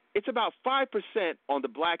 It's about 5% on the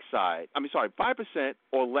black side. 5%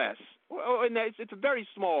 or less. And it's a very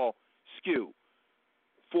small skew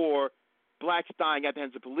for blacks dying at the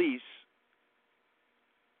hands of police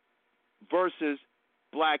versus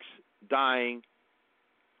blacks dying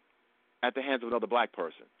at the hands of another black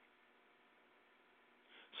person.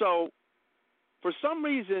 So, for some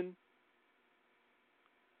reason,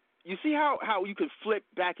 you see how you can flip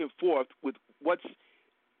back and forth with what's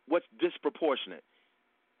disproportionate.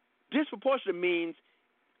 Disproportionate means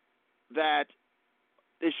that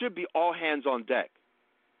it should be all hands on deck.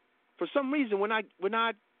 For some reason, we're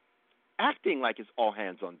not acting like it's all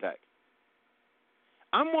hands on deck.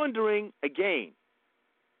 I'm wondering, again,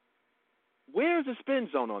 where's the spin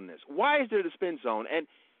zone on this? Why is there the spin zone? And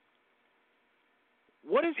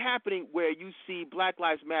what is happening where you see Black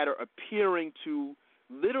Lives Matter appearing to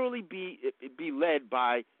literally be led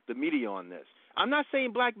by the media on this? I'm not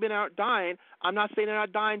saying black men aren't dying. I'm not saying they're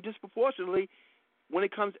not dying disproportionately when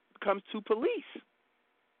it comes to police.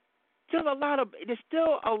 There's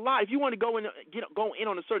still a lot. If you want to go in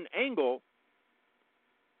on a certain angle,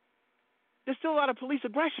 there's still a lot of police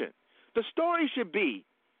aggression. The story should be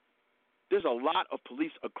there's a lot of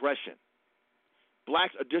police aggression.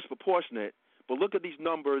 Blacks are disproportionate, but look at these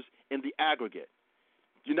numbers in the aggregate.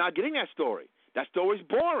 You're not getting that story. That story's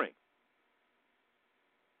boring.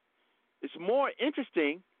 It's more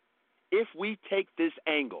interesting if we take this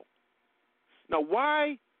angle. Now,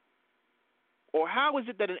 why or how is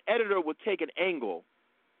it that an editor will take an angle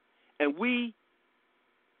and we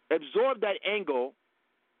absorb that angle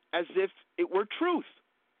as if it were truth?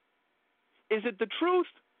 Is it the truth?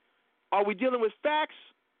 Are we dealing with facts?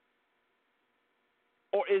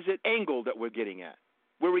 Or is it angle that we're getting at?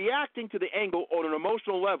 We're reacting to the angle on an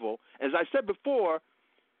emotional level. As I said before,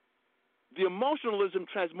 the emotionalism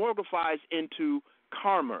transmogrifies into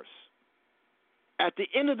commerce. At the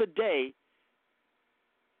end of the day,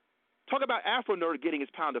 talk about Afro Nerd getting his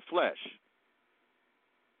pound of flesh.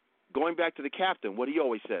 Going back to the captain, what he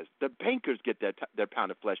always says, the bankers get their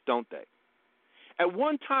pound of flesh, don't they? At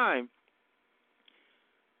one time,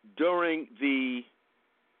 during the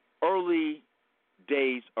early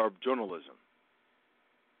days of journalism,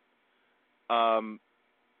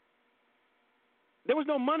 there was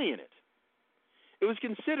no money in it. It was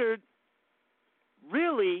considered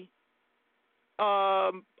really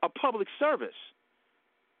a public service.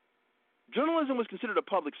 Journalism was considered a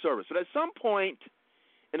public service. But at some point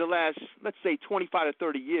in the last, let's say, 25 to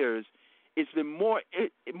 30 years, it's been more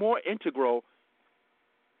integral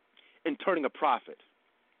in turning a profit.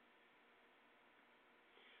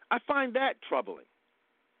 I find that troubling.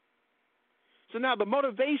 So now the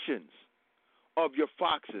motivations of your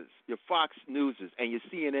Foxes, your Fox Newses, and your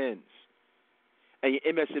CNNs, and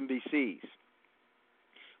your MSNBCs,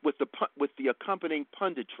 with the accompanying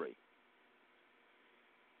punditry,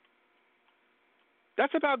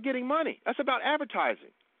 that's about getting money. That's about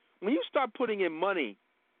advertising. When you start putting in money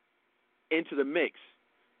into the mix,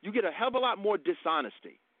 you get a hell of a lot more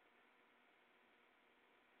dishonesty.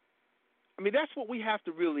 I mean, that's what we have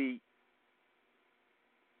to really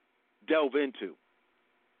delve into.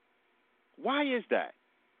 Why is that?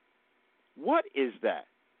 What is that?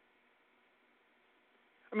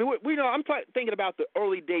 I mean, we know. I'm thinking about the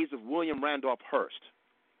early days of William Randolph Hearst.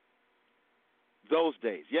 Those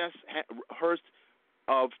days, yes, Hearst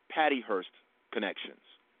of Patty Hearst connections.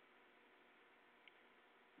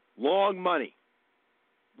 Long money,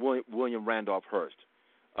 William Randolph Hearst.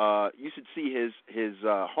 You should see his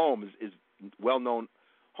home, his well-known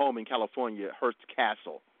home in California, Hearst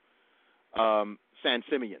Castle, San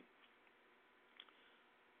Simeon.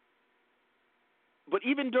 But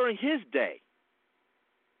even during his day,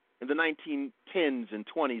 in the 1910s and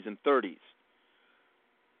 20s and 30s,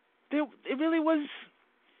 it really was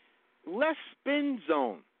less spin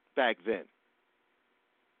zone back then.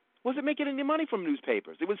 Wasn't making any money from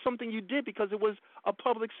newspapers. It was something you did because it was a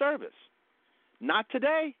public service. Not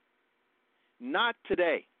today. Not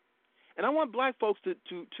today. And I want black folks to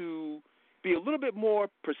be a little bit more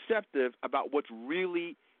perceptive about what's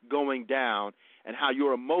really going down and how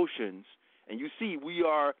your emotions, and you see we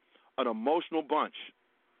are an emotional bunch.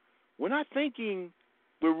 We're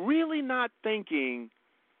really not thinking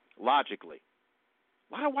logically.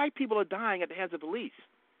 A lot of white people are dying at the hands of police.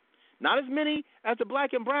 Not as many as the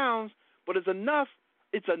black and browns, but it's enough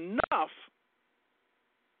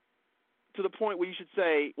to the point where you should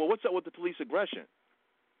say, well, what's up with the police aggression?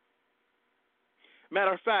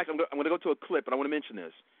 Matter of fact, I'm going to go to a clip, and I want to mention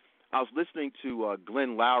this. I was listening to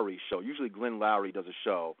Glenn Lowry's show. Usually Glenn Lowry does a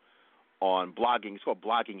show on blogging. It's called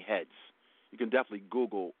Blogging Heads. You can definitely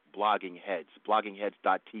Google Blogging Heads,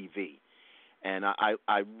 bloggingheads.tv. And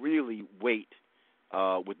I really wait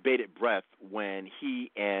with bated breath when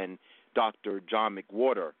he and Dr. John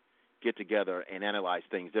McWhorter get together and analyze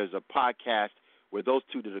things. There's a podcast where those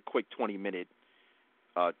two did a quick 20-minute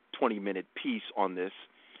piece on this.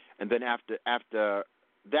 And then after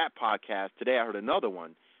that podcast, today I heard another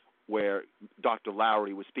one where Dr.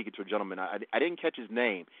 Lowry was speaking to a gentleman. I didn't catch his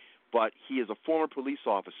name, but he is a former police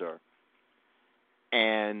officer,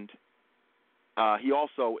 and he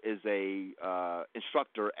also is a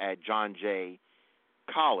instructor at John Jay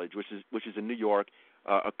College, which is in New York,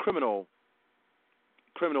 a criminal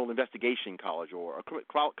investigation college, or a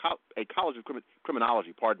college of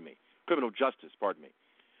criminology. Criminal justice.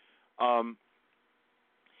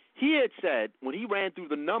 He had said, when he ran through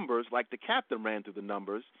the numbers, like the captain ran through the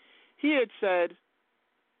numbers, he had said,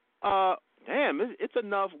 damn, it's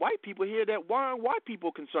enough white people here that why aren't white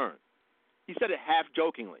people concerned? He said it half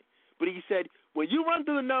jokingly. But he said, when you run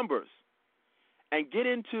through the numbers and get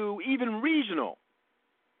into even regional,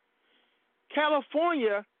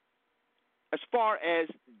 California, as far as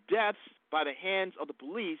deaths by the hands of the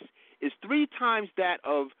police, is 3 times that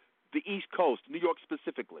of the East Coast, New York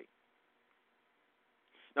specifically.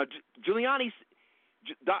 Now, Giuliani's,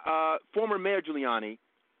 former Mayor Giuliani,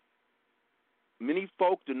 many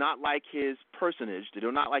folk do not like his personage. They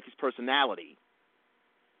do not like his personality.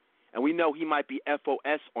 And we know he might be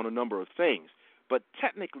FOS on a number of things. But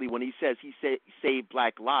technically, when he says he saved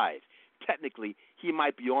black lives, technically, he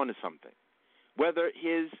might be onto something. Whether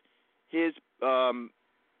his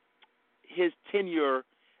tenure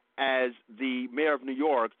as the mayor of New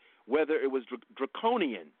York, whether it was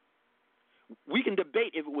draconian, we can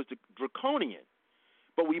debate if it was draconian,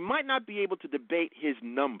 but we might not be able to debate his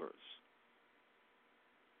numbers.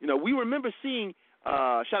 You know, we remember seeing,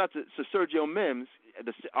 shout out to Sergio Mims,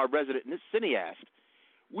 our resident cineast,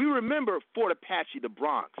 we remember Fort Apache, the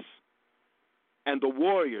Bronx, and the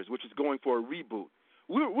Warriors, which is going for a reboot.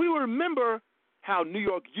 We remember how New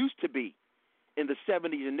York used to be in the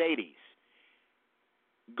 70s and 80s.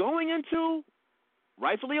 Going into,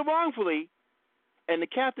 rightfully or wrongfully, and the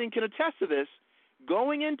captain can attest to this,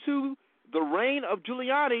 going into the reign of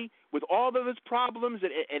Giuliani with all of his problems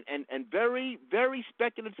and very, very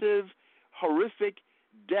speculative, horrific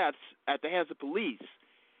deaths at the hands of police,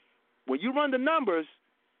 when you run the numbers,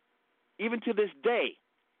 even to this day,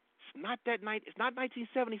 it's not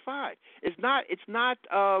 1975. It's not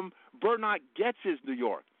Bernard Goetz's New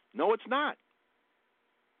York. No, it's not.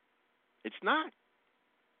 It's not.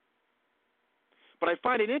 But I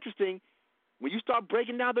find it interesting when you start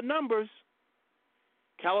breaking down the numbers.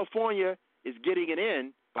 California is getting it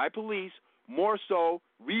in by police more so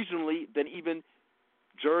regionally than even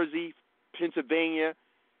Jersey, Pennsylvania,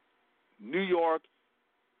 New York.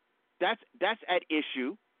 That's at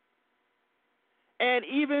issue. And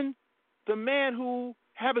even the man who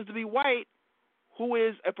happens to be white, who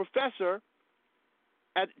is a professor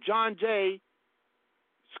at John Jay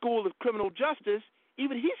School of Criminal Justice,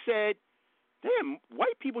 even he said, damn,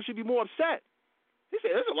 white people should be more upset.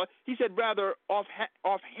 He said rather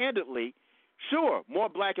offhandedly, sure, more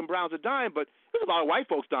black and browns are dying, but there's a lot of white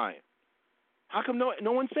folks dying. How come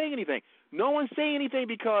no one's saying anything? No one's saying anything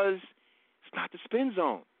because it's not the spin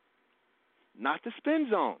zone. Not the spin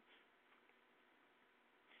zone.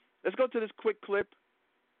 Let's go to this quick clip.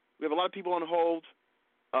 We have a lot of people on hold.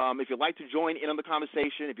 If you'd like to join in on the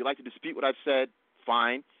conversation, if you'd like to dispute what I've said,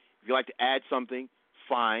 fine. If you'd like to add something,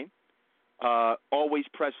 fine. Always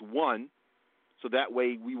press 1, so that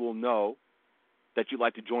way we will know that you'd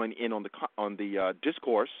like to join in on the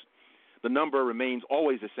discourse. The number remains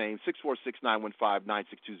always the same,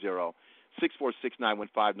 646-915-9620,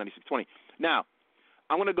 646-915-9620. Now,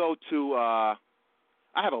 I'm going to go to I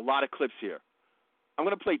have a lot of clips here. I'm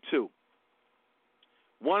going to play 2.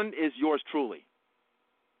 One is yours truly.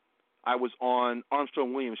 I was on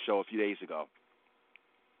Armstrong Williams' show a few days ago.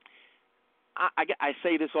 I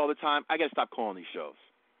say this all the time. I got to stop calling these shows.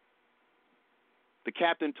 The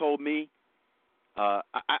captain told me I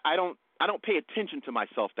don't pay attention to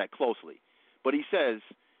myself that closely, but he says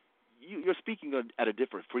you're speaking at a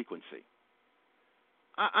different frequency.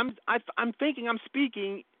 I'm thinking I'm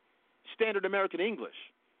speaking standard American English.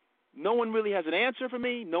 No one really has an answer for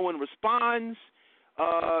me. No one responds.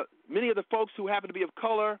 Many of the folks who happen to be of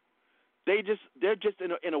color, they're just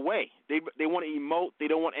in a way. They want to emote. They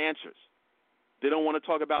don't want answers. They don't want to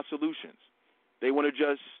talk about solutions. They want to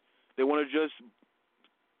just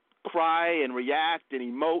cry and react and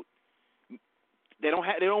emote. They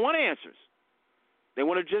don't want answers. They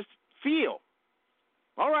want to just feel.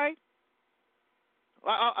 All right.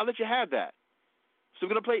 I'll let you have that. So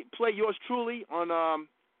we're gonna play yours truly on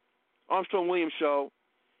Armstrong Williams show,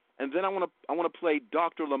 and then I want to play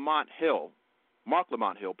Dr. Marc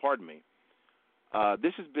Lamont Hill. Pardon me.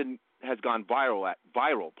 This has gone viral.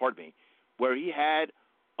 Pardon me, where he had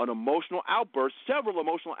an emotional outburst, several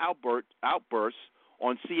emotional outbursts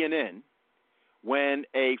on CNN when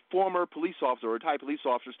a former police officer or retired police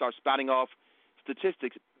officer starts spouting off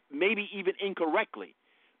statistics maybe even incorrectly.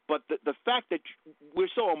 But the fact that we're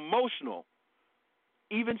so emotional,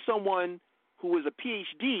 even someone who is a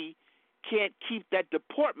PhD can't keep that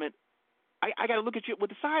deportment, I got to look at you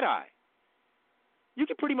with a side eye. You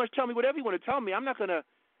can pretty much tell me whatever you want to tell me. I'm not going to,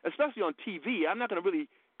 especially on TV, I'm not going to really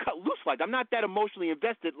cut loose like that. I'm not that emotionally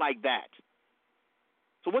invested like that.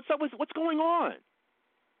 So what's up with what's going on?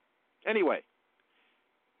 Anyway,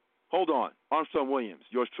 hold on. Armstrong Williams,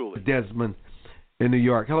 yours truly. Desmond in New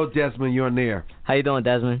York. Hello, Desmond. You're on there. How you doing,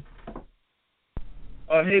 Desmond?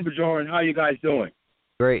 Hey, Bajoran. How you guys doing?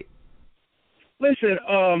 Great. Listen,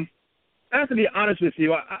 I have to be honest with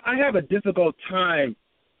you. I have a difficult time.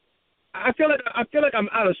 I feel like I'm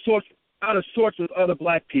out of sorts with other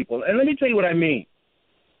black people, and let me tell you what I mean.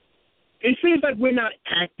 It seems like we're not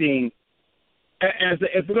acting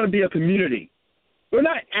if we're going to be a community. We're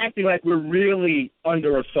not acting like we're really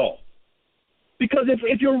under assault. Because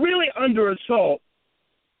if you're really under assault,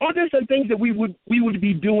 aren't there some things that we would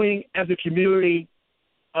be doing as a community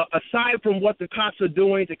aside from what the cops are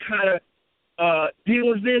doing to kind of deal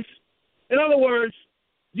with this? In other words,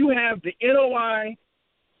 you have the NOI,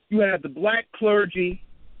 you have the black clergy,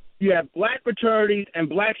 you have black fraternities and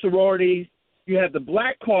black sororities, you have the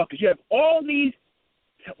black caucus, you have all these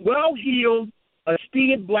well-heeled,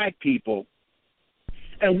 esteemed black people,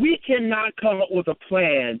 and we cannot come up with a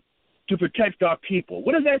plan to protect our people.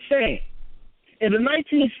 What is that saying? In the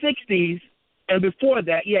 1960s and before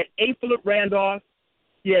that, you had A. Philip Randolph,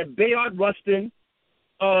 you had Bayard Rustin,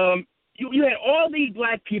 you had all these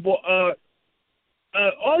black people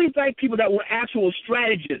that were actual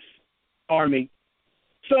strategists, Army.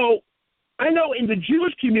 So I know in the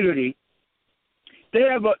Jewish community, they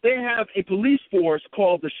have a police force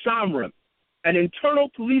called the Shamrim, an internal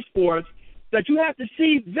police force that you have to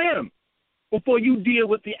see them before you deal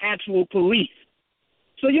with the actual police.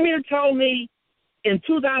 So you mean to tell me in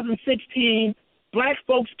 2016, black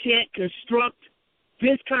folks can't construct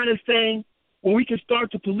this kind of thing where we can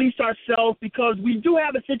start to police ourselves, because we do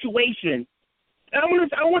have a situation. And I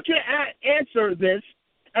want you to answer this,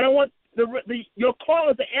 and I want your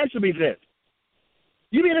caller to answer me this.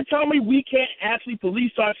 You mean to tell me we can't actually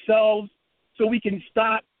police ourselves so we can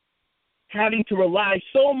stop having to rely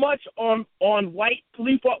so much on white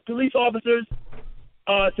police officers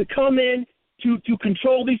to come in to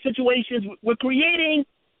control these situations? We're creating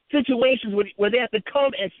situations where they have to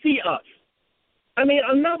come and see us. I mean,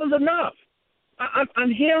 enough is enough.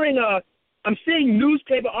 I'm seeing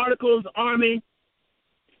newspaper articles, Army,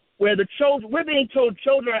 where we're being told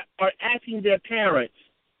children are asking their parents,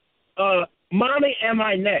 "Mommy, am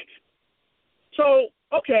I next?" So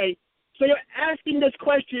you're asking this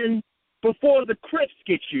question before the Crips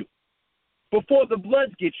get you, before the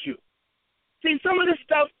Bloods get you. See, some of this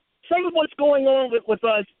stuff, some of what's going on with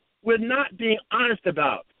us, we're not being honest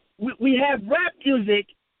about. We have rap music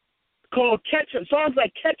called Ketchup, songs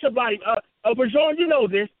like Ketchup Body. Bergeron, you know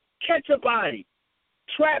this, Ketchup Body,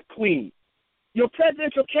 Trap Queen. Your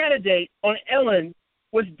presidential candidate on Ellen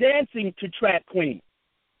was dancing to Trap Queen.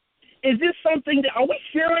 Is this something are we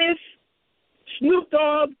serious? Snoop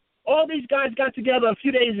Dogg, all these guys got together a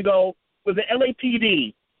few days ago with the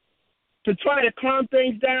LAPD to try to calm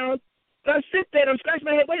things down. And I sit there and I'm scratching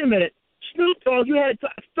my head, wait a minute. Snoop Dogg, you had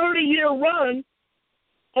a 30-year run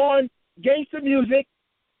on gangster music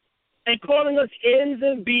and calling us N's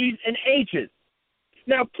and B's and H's.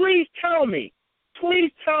 Now, please tell me,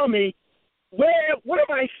 what am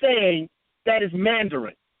I saying that is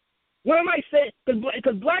Mandarin? What am I saying?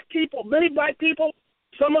 Because black people, many black people,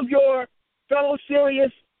 some of your fellow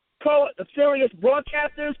serious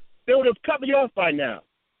broadcasters, they would have cut me off by now.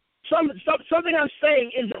 Something I'm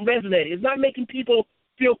saying isn't resonating. It's not making people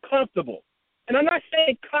feel comfortable. And I'm not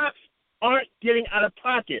saying cops aren't getting out of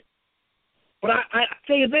pocket. But I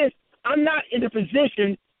tell you this, I'm not in a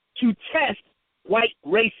position to test white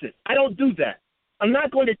racists. I don't do that. I'm not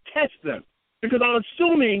going to test them because I'm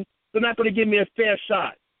assuming they're not going to give me a fair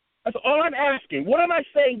shot. That's all I'm asking. What am I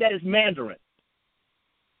saying that is Mandarin?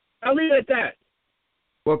 I'll leave it at that.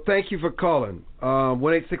 Well, thank you for calling.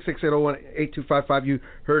 1-866-801-8255. You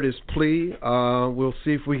heard his plea. We'll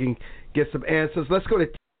see if we can get some answers. Let's go to...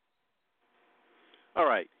 All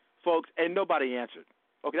right, folks, and nobody answered.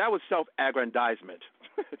 Okay, that was self-aggrandizement.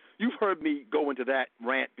 You've heard me go into that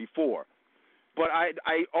rant before. But I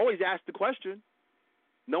always ask the question.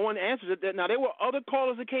 No one answers it. Now, there were other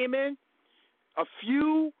callers that came in. A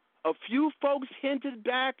few folks hinted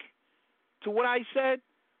back to what I said,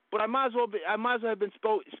 but I might as well have been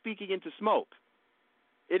speaking into smoke.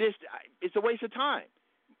 It's a waste of time.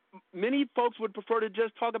 Many folks would prefer to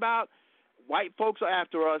just talk about white folks are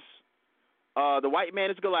after us. The white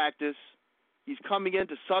man is Galactus. He's coming in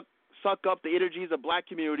to suck up the energies of black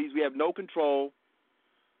communities. We have no control.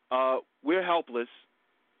 We're helpless.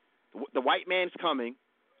 The white man's coming.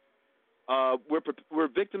 We're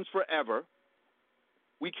victims forever.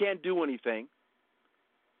 We can't do anything.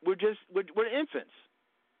 We're infants.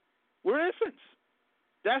 We're infants.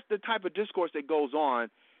 That's the type of discourse that goes on,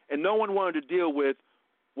 and no one wanted to deal with,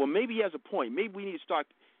 well, maybe he has a point. Maybe we need to start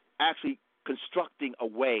actually constructing a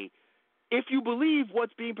way, if you believe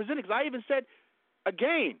what's being presented. Because I even said,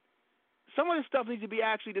 again, some of this stuff needs to be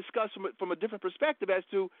actually discussed from a different perspective as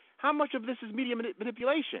to how much of this is media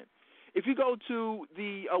manipulation. If you go to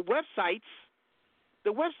the websites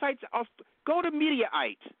are, go to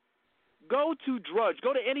Mediaite, go to Drudge,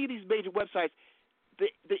 go to any of these major websites.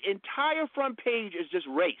 The entire front page is just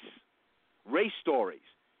race stories.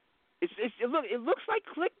 It looks like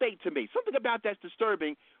clickbait to me. Something about that's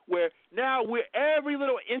disturbing. Where now every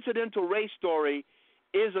little incidental race story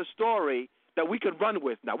is a story that we could run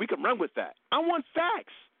with. Now we can run with that. I want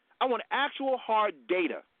facts. I want actual hard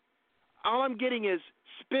data. All I'm getting is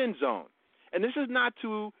spin zone, and this is not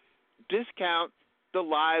to discount the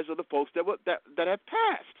lives of the folks that have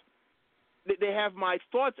passed. They have my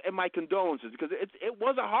thoughts and my condolences because it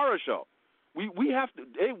was a horror show. It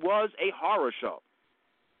was a horror show.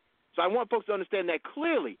 So I want folks to understand that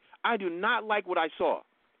clearly. I do not like what I saw.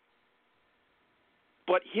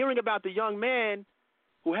 But hearing about the young man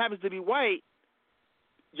who happens to be white,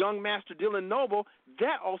 young Master Dylan Noble,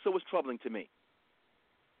 that also was troubling to me.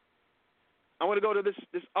 I want to go to this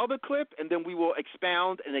other clip, and then we will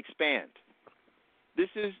expound and expand. This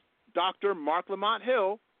is Dr. Marc Lamont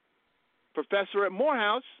Hill, professor at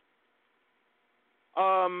Morehouse.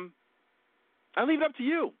 I leave it up to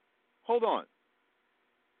you. Hold on.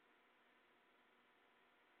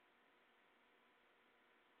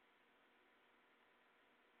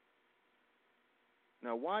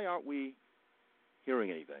 Now, why aren't we hearing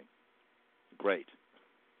anything? Great.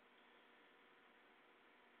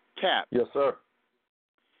 Cap. Yes, sir.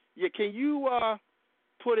 Yeah, can you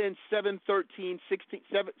put in 7.13.16,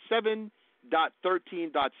 7.13.16?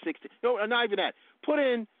 No, not even that. Put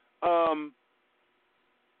in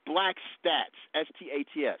Black Stats,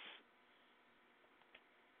 STATS.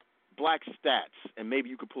 Black Stats, and maybe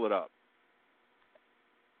you could pull it up.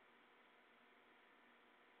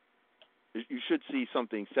 You should see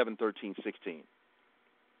something 7.13.16.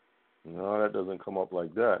 No, that doesn't come up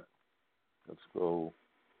like that. Let's go.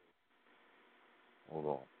 Hold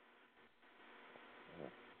on.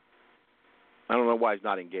 I don't know why it's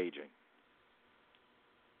not engaging.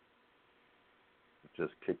 It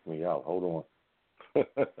just kicked me out. Hold on.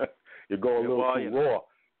 You go a little too raw.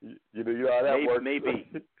 You know how that works? Maybe.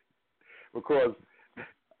 Because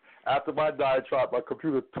after my diatribe, my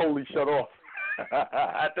computer totally shut off.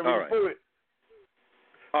 I had to reboot it.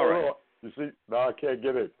 All right. On. You see? No, I can't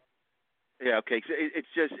get it. Yeah, okay. So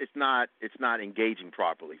it's not engaging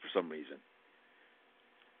properly for some reason.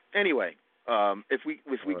 Anyway, if we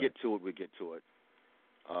get to it, we get to it.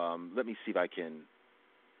 Let me see if I can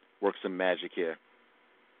work some magic here.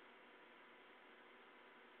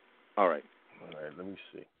 All right. All right, let me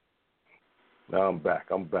see. Now I'm back.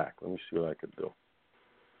 Let me see what I can do.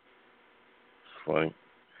 It's funny.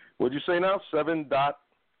 What'd you say now?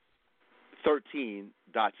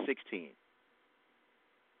 7.13.16.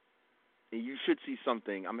 You should see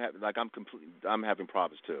something. I'm having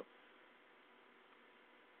problems too.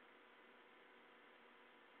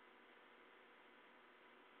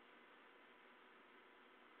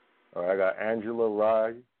 All right, I got Angela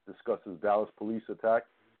Rye discusses Dallas police attack.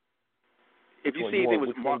 If you see anything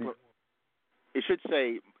with Mark, it should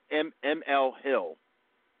say ML Hill.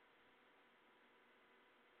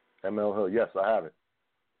 ML Hill, yes, I have it.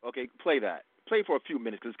 Okay, play that. Play for a few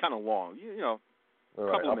minutes because it's kind of long. You know, all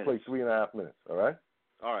right, I'll play 3.5 minutes. All right.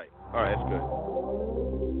 All right, that's good.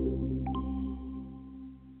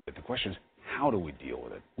 But the question is, how do we deal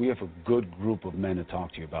with it? We have a good group of men to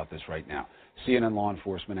talk to you about this right now. CNN law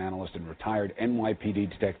enforcement analyst and retired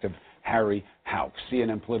NYPD detective Harry Houck,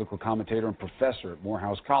 CNN political commentator and professor at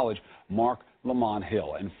Morehouse College, Marc Lamont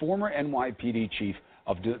Hill, and former NYPD chief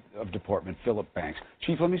of department Philip Banks.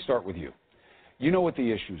 Chief, let me start with you. You know what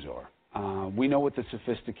the issues are. We know what the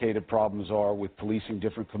sophisticated problems are with policing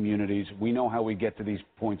different communities. We know how we get to these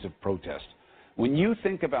points of protest. When you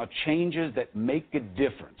think about changes that make a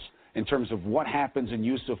difference in terms of what happens in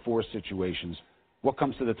use of force situations, what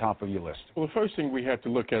comes to the top of your list? Well, the first thing we have to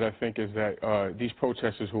look at, I think, is that these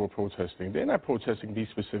protesters who are protesting, they're not protesting these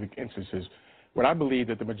specific instances. What I believe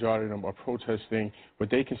that the majority of them are protesting what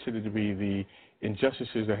they consider to be the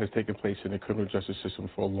injustices that has taken place in the criminal justice system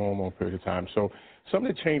for a long, long period of time. So some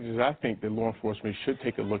of the changes I think that law enforcement should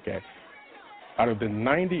take a look at. out of the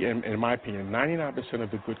 90, in my opinion, 99% of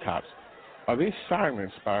the good cops, are they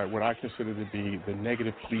silenced by what I consider to be the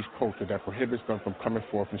negative police culture that prohibits them from coming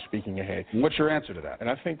forth and speaking ahead? And what's your answer to that? And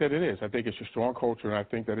I think that it is. I think it's a strong culture, and I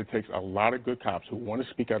think that it takes a lot of good cops who want to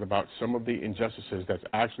speak out about some of the injustices that's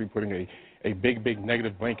actually putting a big, big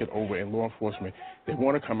negative blanket over in law enforcement. They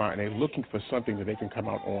want to come out, and they're looking for something that they can come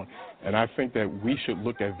out on. And I think that we should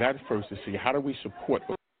look at that first to see how do we support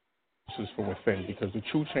the officers from within, because the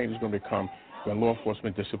true change is going to come when law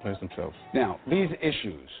enforcement disciplines themselves. Now, these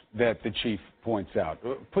issues that the chief points out,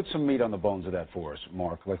 put some meat on the bones of that for us,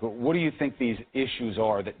 Marc. Like, what do you think these issues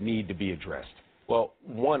are that need to be addressed? Well,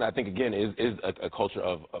 one, I think, again, is a culture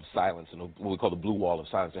of silence, and what we call the blue wall of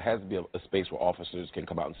silence. There has to be a space where officers can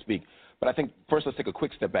come out and speak. But I think, first, let's take a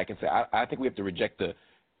quick step back and say, I think we have to reject the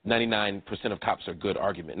 99% of cops are good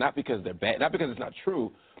argument, not because they're bad, not because it's not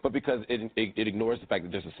true, but because it ignores the fact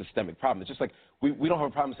that there's a systemic problem. It's just like we don't have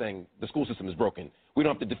a problem saying the school system is broken. We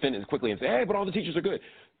don't have to defend it quickly and say, hey, but all the teachers are good.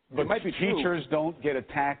 But teachers don't get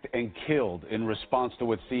attacked and killed in response to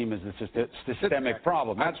what seems as a systemic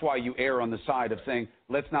problem. That's why you err on the side of saying,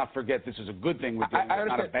 let's not forget this is a good thing we're doing, it's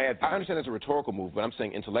not a bad thing. I understand it's a rhetorical move, but I'm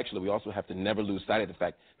saying intellectually we also have to never lose sight of the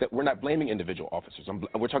fact that we're not blaming individual officers.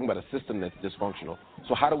 We're talking about a system that's dysfunctional.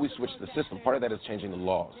 So how do we switch the system? Part of that is changing the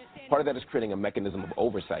laws. Part of that is creating a mechanism of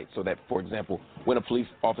oversight so that, for example, when a police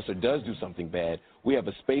officer does do something bad, we have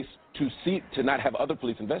a space to not have other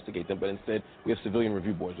police investigate them, but instead we have civilian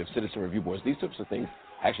review boards, we have citizen review boards. These types of things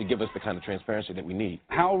actually give us the kind of transparency that we need.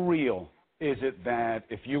 How real is it that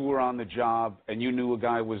if you were on the job and you knew a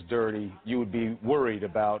guy was dirty, you would be worried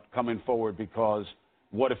about coming forward because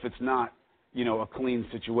what if it's not, a clean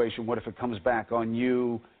situation? What if it comes back on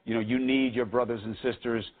you? You need your brothers and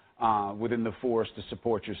sisters within the force to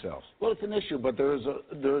support yourselves. Well, it's an issue, but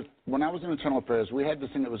when I was in internal affairs, we had this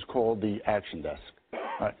thing that was called the action desk.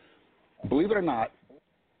 Right? Believe it or not,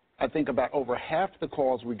 I think about over half the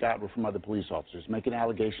calls we got were from other police officers, making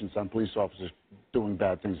allegations on police officers doing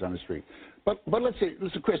bad things on the street. But let's say,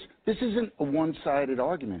 listen, Chris, this isn't a one-sided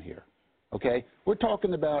argument here, okay? We're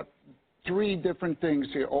talking about three different things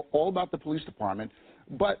here, all about the police department,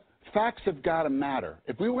 but facts have got to matter.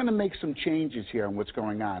 If we want to make some changes here on what's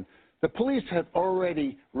going on, the police have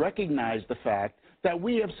already recognized the fact that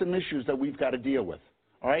we have some issues that we've got to deal with,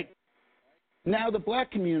 all right? Now the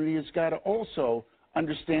black community has got to also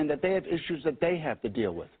understand that they have issues that they have to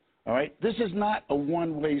deal with, all right? This is not a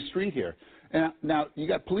one-way street here. Now, you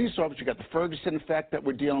got police officers, you got the Ferguson effect that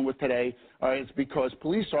we're dealing with today, all right? It's because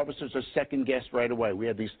police officers are second-guessed right away. We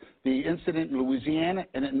had the incident in Louisiana,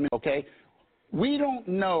 okay? We don't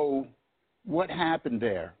know what happened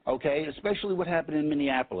there, okay, especially what happened in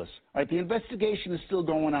Minneapolis. All right, the investigation is still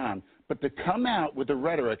going on, but to come out with the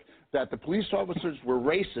rhetoric that the police officers were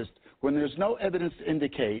racist when there's no evidence to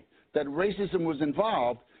indicate that racism was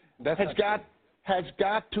involved has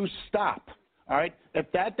got to stop. All right? If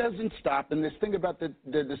that doesn't stop, and this thing about the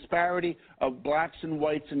disparity of blacks and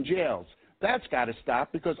whites in jails, that's got to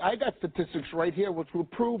stop, because I got statistics right here which will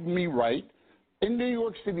prove me right. In New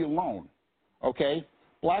York City alone, okay,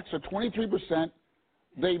 blacks are 23%.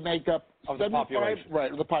 They make up of the population.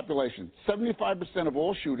 Right, of the population. 75% of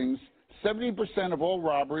all shootings, 70% of all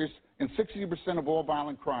robberies, and 60% of all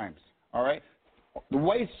violent crimes. All right? The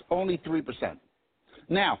whites, only 3%.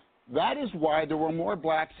 Now, that is why there were more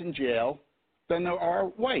blacks in jail than there are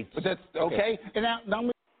whites. But that's okay. And now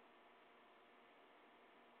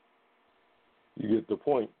you get the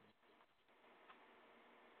point.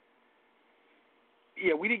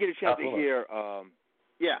 Yeah, we didn't get a chance to hear.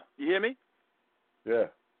 Yeah, you hear me? Yeah.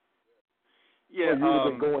 Yeah. Well, you would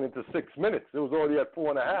have been going into 6 minutes. It was already at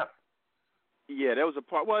 4.5. Yeah, that was a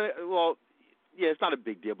part. Well, yeah, it's not a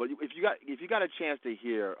big deal. But if you got a chance to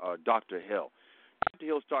hear Dr. Hill. Dr.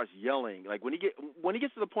 Hill starts yelling, like when he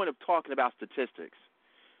gets to the point of talking about statistics,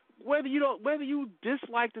 whether you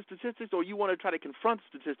dislike the statistics or you want to try to confront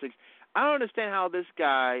the statistics, I don't understand how this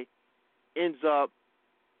guy ends up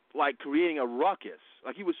like creating a ruckus.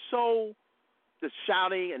 Like he was so just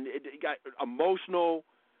shouting and it got emotional.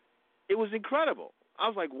 It was incredible. I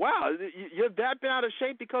was like, wow, you're that been out of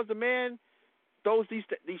shape because the man throws these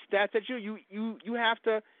stats at you. You have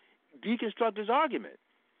to deconstruct his argument.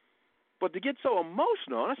 But to get so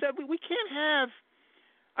emotional, and I said, we can't have.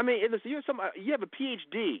 I mean, listen, you have a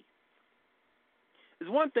PhD. It's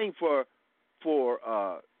one thing for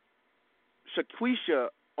Shaquisha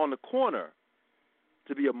on the corner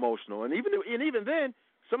to be emotional, and even then,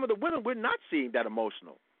 some of the women we're not seeing that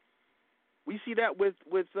emotional. We see that with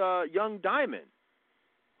young Diamond,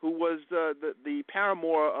 who was the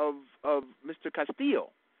paramour of Mr.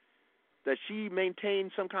 Castile, that she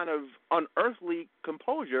maintained some kind of unearthly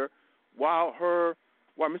composure while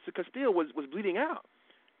Mr. Castile was bleeding out.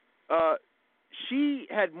 She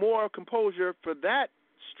had more composure for that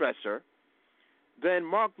stressor than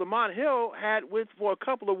Marc Lamont Hill had for a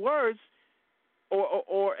couple of words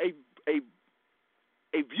or a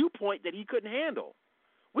viewpoint that he couldn't handle.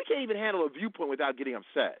 We can't even handle a viewpoint without getting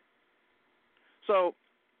upset. So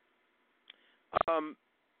I'm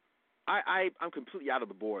completely out of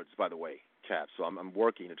the boards, by the way, Cap. So I'm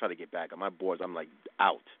working to try to get back on my boards. I'm like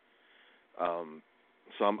out.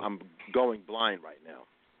 So I'm going blind right now.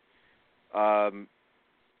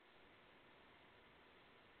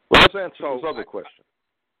 Let's answer this other question,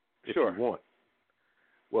 if sure. you want.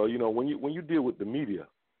 Well, when you deal with the media,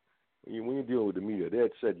 when you're dealing with the media, they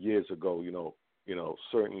had said years ago,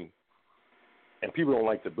 certain, and people don't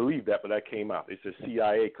like to believe that, but that came out. They said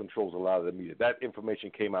CIA controls a lot of the media. That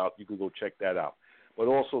information came out. You could go check that out. But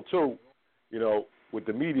also, too, with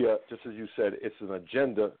the media, just as you said, it's an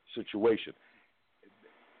agenda situation.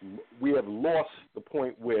 We have lost the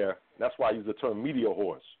point where, that's why I use the term media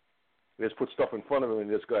whores. They just put stuff in front of them and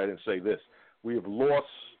just go ahead and say this. We have lost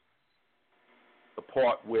the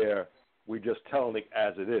part where we're just telling it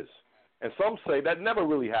as it is. And some say that never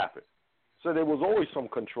really happened. So there was always some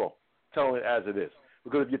control, telling it as it is.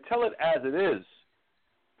 Because if you tell it as it is,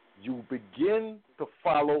 you begin to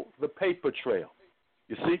follow the paper trail,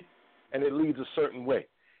 you see? And it leads a certain way.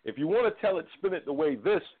 If you want to tell it, spin it the way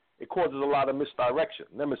this, it causes a lot of misdirection.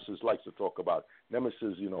 Nemesis likes to talk about it.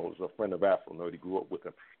 Nemesis, is a friend of Afro. He grew up with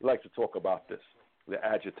him. He likes to talk about this, the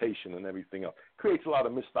agitation and everything else. Creates a lot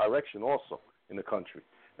of misdirection also in the country.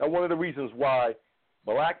 Now, one of the reasons why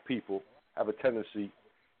black people have a tendency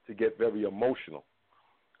to get very emotional,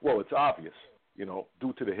 well, it's obvious,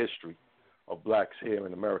 due to the history of blacks here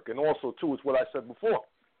in America. And also, too, it's what I said before.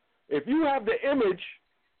 If you have the image,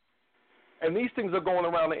 and these things are going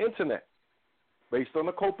around the internet, based on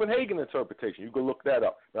the Copenhagen interpretation. You can look that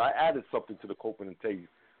up. Now, I added something to the Copenhagen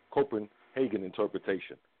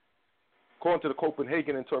interpretation. According to the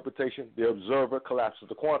Copenhagen interpretation, the observer collapses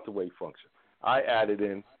the quantum wave function. I added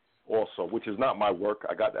in also, which is not my work,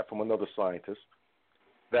 I got that from another scientist,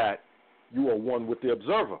 that you are one with the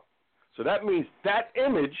observer. So that means that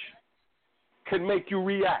image can make you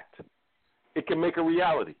react. It can make a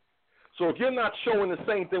reality. So if you're not showing the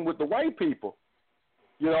same thing with the white people,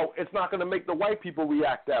 it's not going to make the white people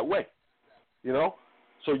react that way,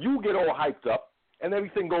 So you get all hyped up, and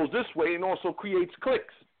everything goes this way and also creates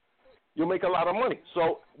clicks. You'll make a lot of money.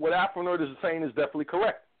 So what Afro Nerd is saying is definitely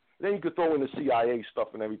correct. Then you could throw in the CIA stuff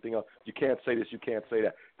and everything else. You can't say this, you can't say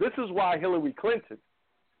that. This is why Hillary Clinton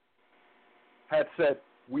had said,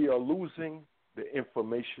 we are losing the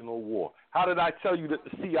informational war. How did I tell you that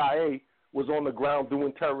the CIA was on the ground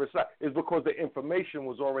doing terrorist acts? It's because the information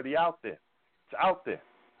was already out there. It's out there.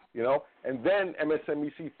 And then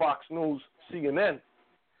MSNBC, Fox News, CNN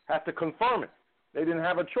had to confirm it. They didn't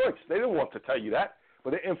have a choice. They didn't want to tell you that,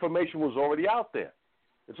 but the information was already out there.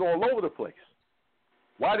 It's all over the place.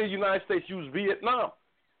 Why did the United States lose Vietnam?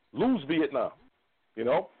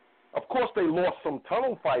 Of course they lost some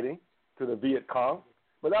tunnel fighting to the Viet Cong,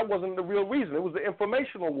 but that wasn't the real reason. It was the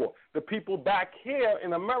informational war. The people back here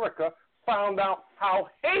in America found out how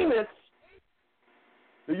heinous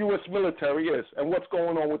the U.S. military is and what's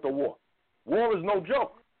going on with the war. War is no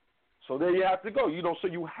joke. So there you have to go. So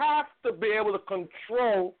you have to be able to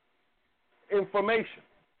control information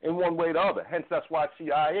in one way or the other. Hence, that's why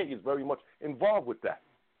CIA is very much involved with that.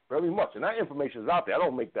 Very much. And that information is out there. I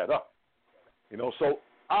don't make that up. So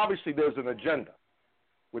obviously there's an agenda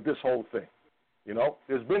with this whole thing.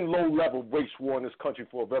 There's been low-level race war in this country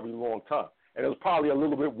for a very long time. And it was probably a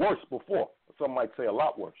little bit worse before. Some might say a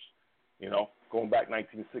lot worse. Going back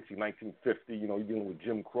 1960, 1950, you're dealing with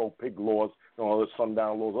Jim Crow, pig laws, all the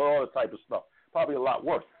sundown laws, all that type of stuff. Probably a lot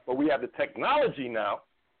worse. But we have the technology now,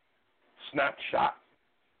 Snapchat,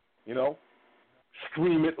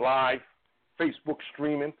 stream it live, Facebook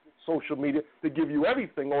streaming, social media, to give you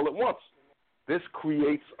everything all at once. This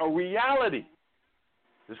creates a reality.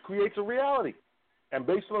 And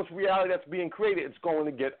based on this reality that's being created, it's going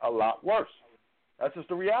to get a lot worse. That's just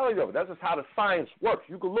the reality of it. That's just how the science works.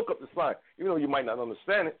 You can look up the science, even though you might not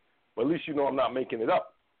understand it, but at least you know I'm not making it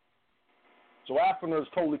up. So Afro is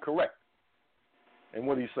totally correct. And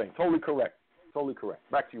what he's saying, totally correct.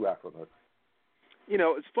 Back to you, Afro.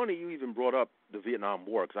 It's funny you even brought up the Vietnam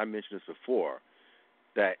War, because I mentioned this before,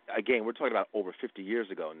 that, again, we're talking about over 50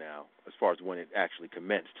 years ago now, as far as when it actually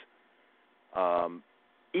commenced.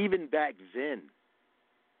 Even back then,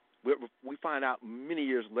 we find out many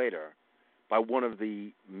years later by one of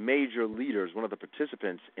the major leaders, one of the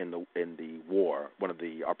participants in the war, one of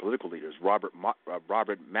our political leaders, Robert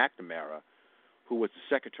McNamara, who was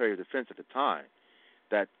the Secretary of Defense at the time,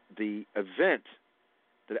 that the event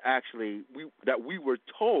that we were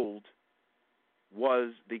told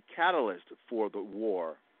was the catalyst for the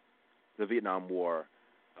war, the Vietnam War,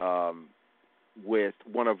 with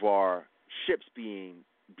one of our ships being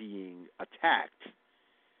attacked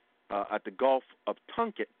at the Gulf of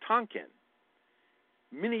Tonkin.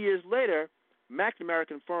 Many years later, McNamara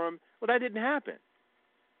confirmed, well, that didn't happen.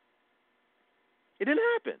 It didn't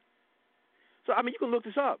happen. So, I mean, you can look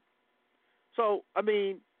this up. So, I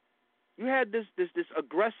mean, you had this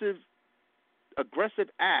aggressive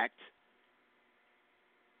act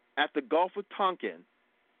at the Gulf of Tonkin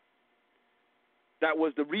that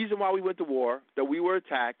was the reason why we went to war, that we were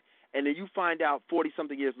attacked, and then you find out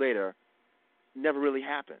 40-something years later, never really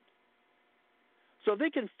happened. So if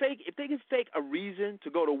they can fake a reason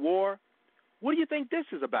to go to war, what do you think this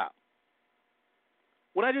is about?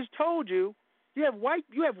 What I just told you, you have white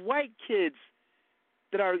kids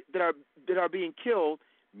that are being killed.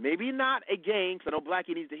 Maybe not again, because I know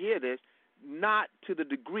Blackie needs to hear this. Not to the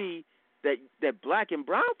degree that black and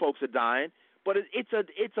brown folks are dying, but it's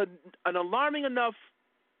an alarming enough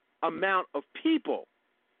amount of people,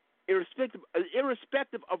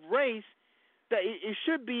 irrespective of race, that it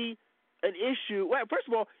should be an issue. Well, first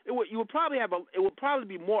of all, it would probably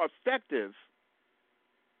be more effective.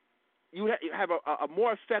 You would have a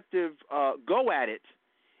more effective go at it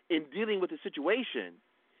in dealing with the situation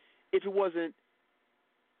if it wasn't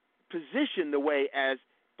positioned the way as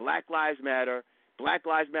Black Lives Matter. Black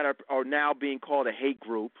Lives Matter are now being called a hate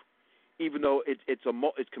group, even though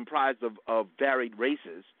it's comprised of varied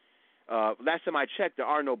races. Last time I checked, there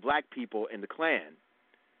are no black people in the Klan.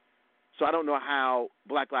 So I don't know how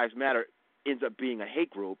Black Lives Matter ends up being a hate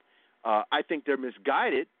group. I think they're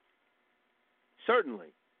misguided,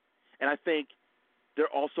 certainly. And I think they're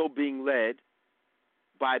also being led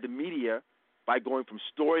by the media by going from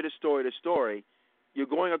story to story to story. You're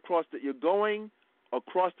going across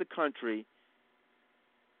the country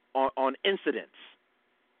on incidents.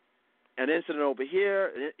 An incident over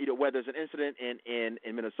here, whether it's an incident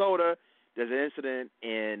in Minnesota, there's an incident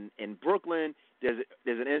in Brooklyn, there's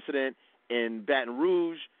an incident in Baton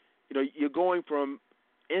Rouge. You're going from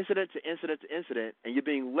incident to incident to incident, and you're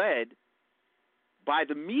being led by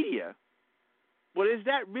the media. But is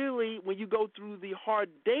that really, when you go through the hard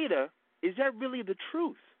data, is that really the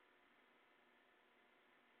truth?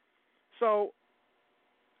 So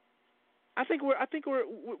I think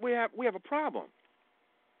we have a problem.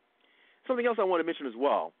 Something else I want to mention as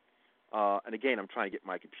well, and again, I'm trying to get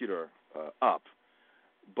my computer up,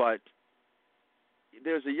 but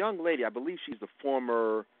there's a young lady, I believe she's the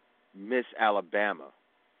former Miss Alabama.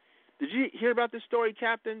 Did you hear about this story,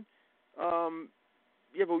 Captain?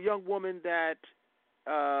 You have a young woman that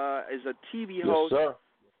is a TV host. Yes, sir.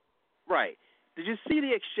 Right. Did you see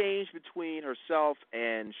the exchange between herself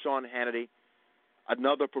and Sean Hannity?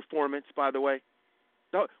 Another performance, by the way.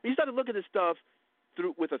 So when you start to look at this stuff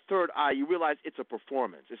with a third eye, you realize it's a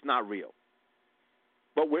performance. It's not real.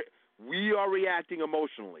 But we are reacting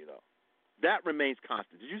emotionally, though. That remains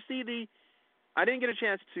constant. Did you see I didn't get a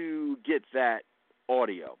chance to get that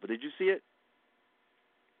audio, but did you see it?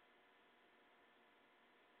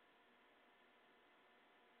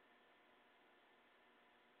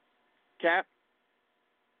 Cap?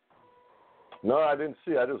 No, I didn't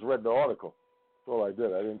see it. I just read the article. That's all I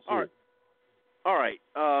did. I didn't see it. All right.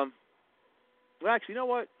 Well, actually, you know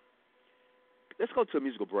what? Let's go to a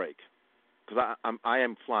musical break, because I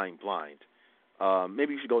am flying blind.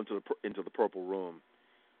 Maybe you should go into the purple room.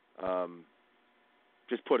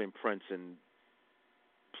 Just put in Prince and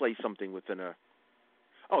play something within a.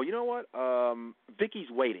 Oh, you know what?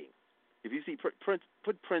 Vicky's Waiting. If you see Prince,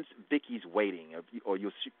 put Prince Vicky's Waiting, or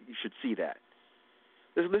you should see that.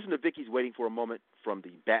 Let's listen to Vicky's Waiting for a moment from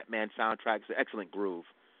the Batman soundtrack. It's an excellent groove.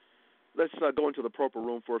 Let's go into the purple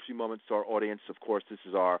room for a few moments to our audience. Of course, this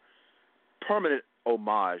is our permanent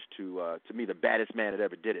homage to me, the baddest man that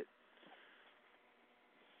ever did it.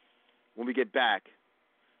 When we get back,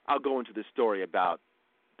 I'll go into this story about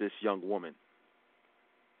this young woman.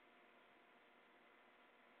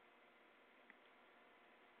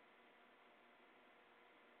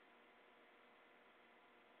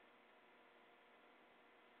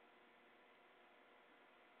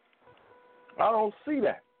 I don't see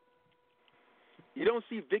that. You don't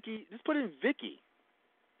see Vicky? Just put in Vicky.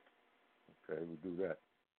 Okay, we'll do that.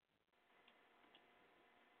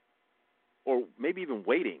 Or maybe even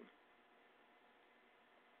Waiting.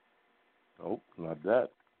 Nope, not that.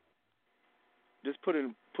 Just put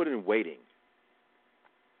in Waiting.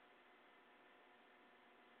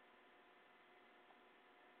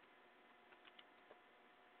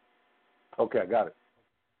 Okay, I got it.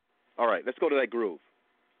 All right, let's go to that groove.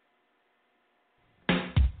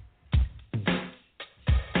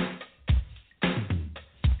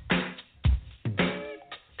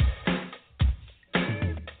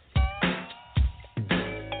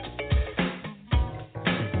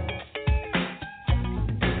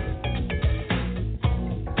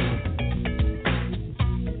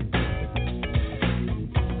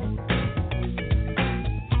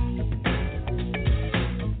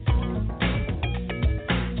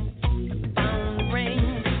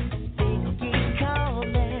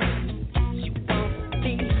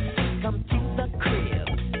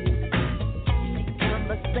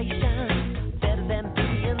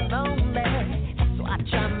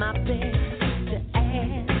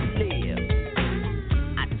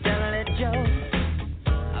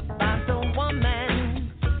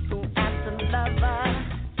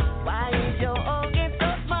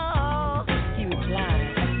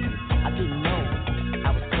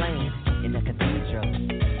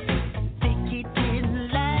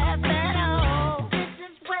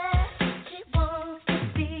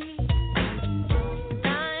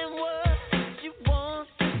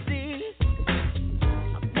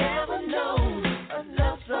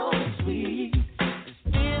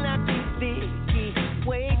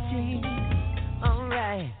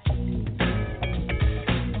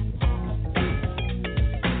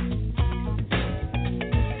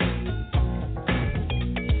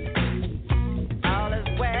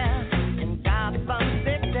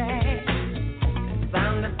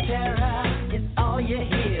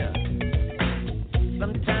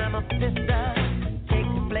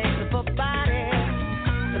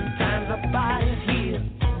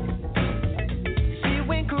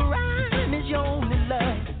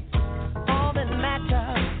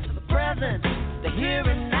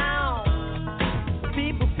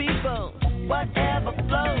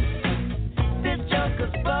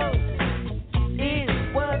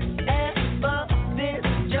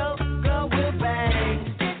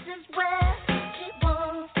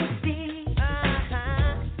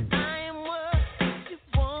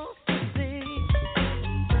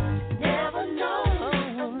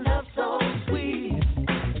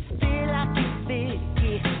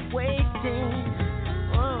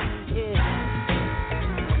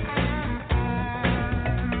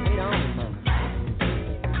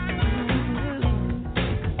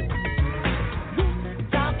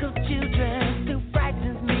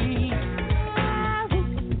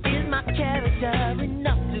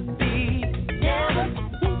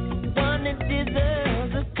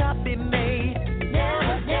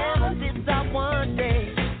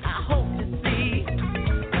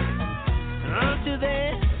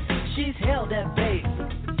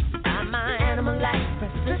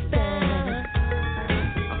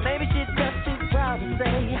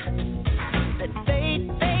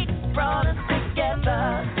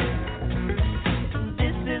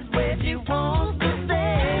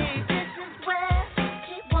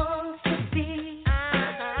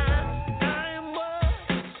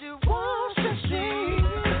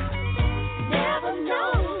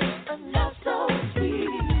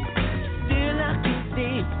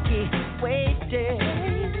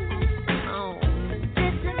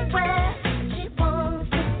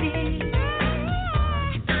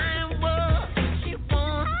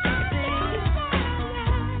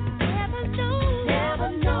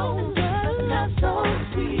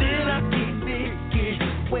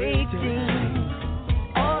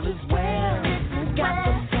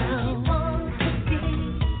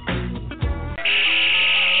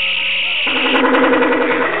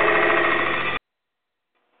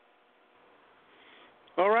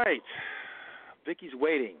 Vicky's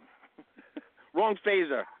waiting. Wrong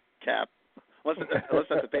phaser, Cap. Unless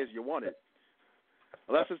that's the phaser you wanted.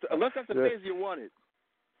 Unless that's the phaser you wanted.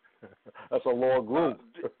 That's a long group.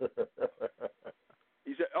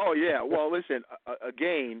 He said, "Oh yeah. Well, listen.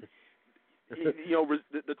 Again,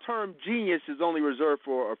 the term genius is only reserved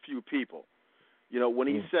for a few people. When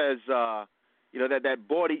he says, that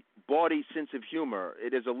bawdy sense of humor.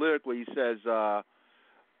 It is a lyric where he says,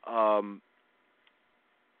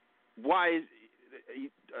 why is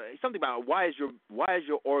something about why is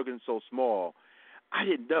your organ so small? I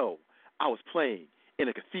didn't know. I was playing in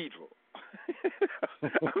a cathedral."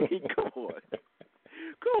 I mean, come on,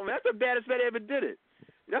 man. That's the baddest man that ever did it.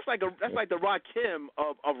 That's like the Rakim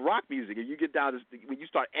of rock music. And you get down to when you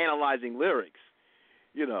start analyzing lyrics,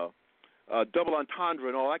 double entendre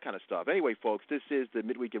and all that kind of stuff. Anyway, folks, this is the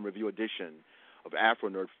Midweek in Review edition of Afro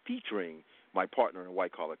Nerd featuring my partner in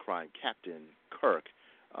white collar crime, Captain Kirk.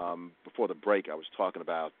 Before the break, I was talking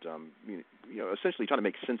about, essentially trying to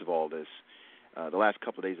make sense of all this The last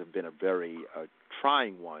couple of days have been a very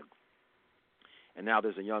trying one. And now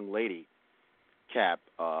there's a young lady, Cap,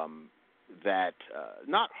 that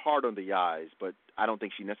not hard on the eyes, but I don't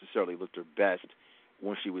think she necessarily looked her best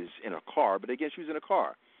when she was in a car. But again, she was in a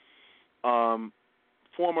car.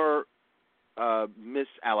 Former Miss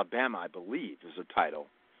Alabama, I believe, is her title.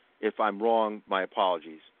 If I'm wrong, my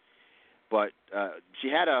apologies. But she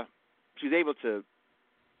was able to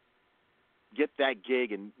get that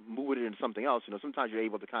gig and move it into something else. You know, sometimes you're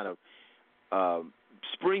able to kind of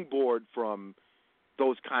springboard from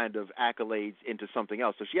those kind of accolades into something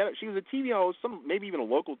else. So she was a TV host, maybe even a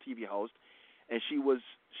local TV host, and she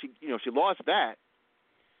lost that.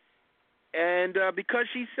 And because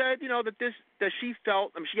she said, that she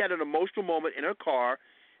felt, she had an emotional moment in her car.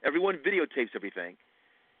 Everyone videotapes everything.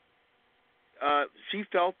 She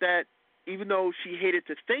felt that even though she hated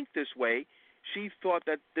to think this way, she thought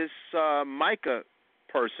that this Micah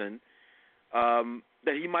person,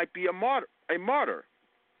 that he might be a martyr.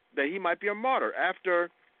 That he might be a martyr. After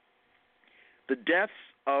the deaths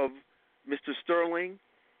of Mr. Sterling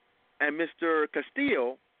and Mr.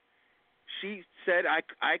 Castile, she said, I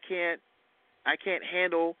can't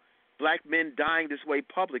handle black men dying this way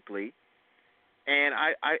publicly, and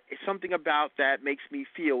something about that makes me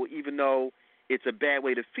feel, even though it's a bad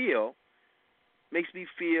way to feel, makes me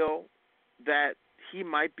feel that he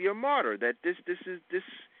might be a martyr. That there's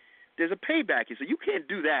a payback here. So you can't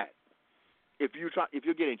do that if you're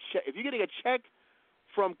getting a check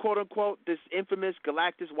from quote unquote this infamous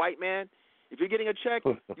Galactus white man. If you're getting a check,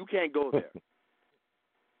 you can't go there.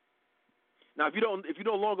 Now, if you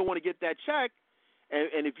no longer want to get that check,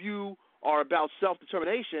 and if you are about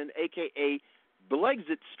self-determination, aka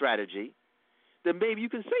Blexit strategy, then maybe you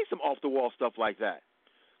can say some off-the-wall stuff like that.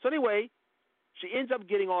 So anyway, she ends up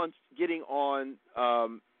getting on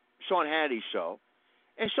Sean Hannity's show,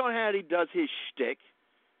 and Sean Hannity does his shtick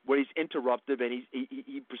where he's interruptive and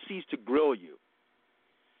he proceeds to grill you.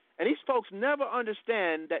 And these folks never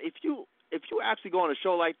understand that if you actually go on a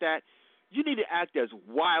show like that, you need to act as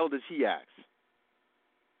wild as he acts.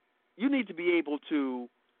 You need to be able to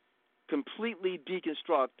completely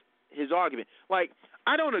deconstruct his argument. Like,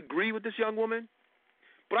 I don't agree with this young woman,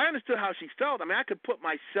 but I understood how she felt. I could put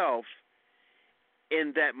myself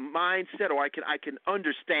in that mindset, or I can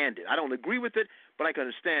understand it. I don't agree with it, but I can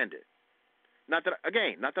understand it. Not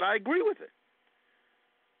that I agree with it.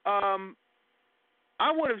 I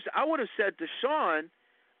would have said to Sean,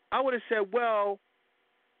 well,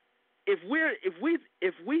 if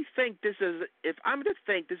I'm to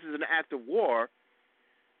think this is an act of war,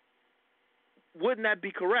 wouldn't that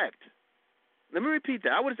be correct? Let me repeat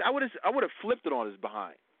that. I would have flipped it on his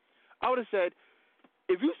behind. I would have said,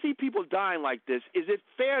 if you see people dying like this, is it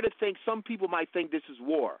fair to think some people might think this is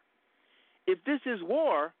war? If this is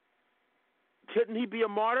war, couldn't he be a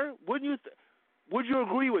martyr? Would you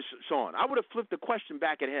agree with Sean? I would have flipped the question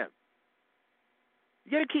back at him.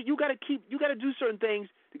 You got to do certain things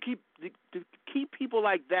to keep people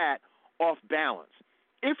like that off balance.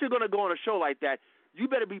 If you're going to go on a show like that, you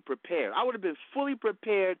better be prepared. I would have been fully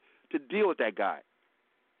prepared to deal with that guy.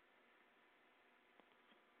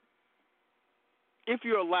 If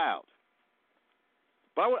you're allowed.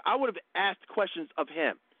 But I would have asked questions of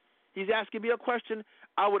him. He's asking me a question.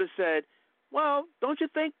 I would have said, well, don't you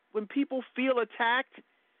think when people feel attacked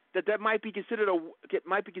that might be considered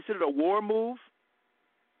a war move?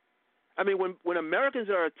 I mean, when Americans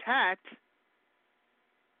are attacked,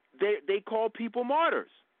 they call people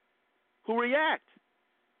martyrs who react.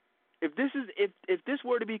 If this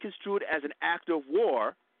were to be construed as an act of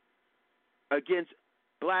war against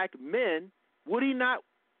black men, would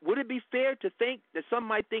it be fair to think that some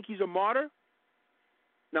might think he's a martyr?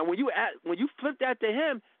 Now, when you flip that to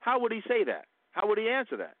him, how would he say that? How would he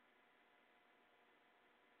answer that?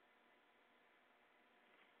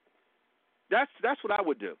 That's what I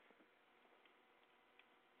would do.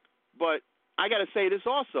 But I got to say this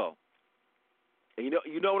also. And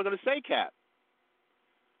you know what I'm going to say, Cap.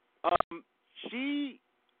 She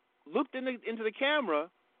looked into the camera,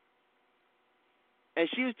 and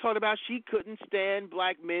she was talking about she couldn't stand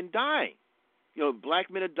black men dying. Black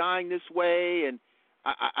men are dying this way, and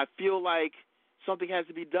I feel like something has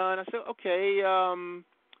to be done. I said, okay,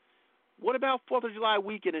 what about 4th of July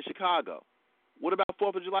weekend in Chicago? What about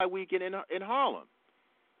 4th of July weekend in Harlem?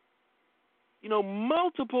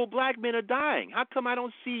 Multiple black men are dying. How come I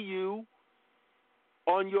don't see you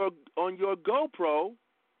on your GoPro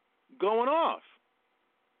going off?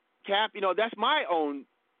 Cap, that's my own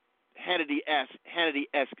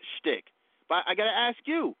Hannity-esque shtick. But I got to ask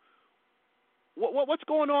you, what's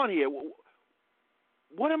going on here?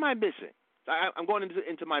 What am I missing? I'm going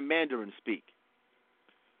into my Mandarin speak.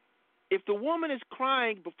 if the woman is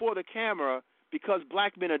crying before the camera because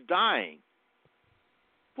black men are dying,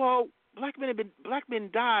 well, black men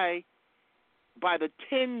die by the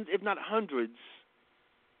tens, if not hundreds,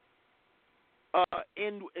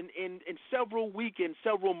 in several weekends,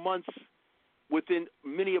 several months within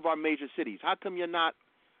many of our major cities. How come you're not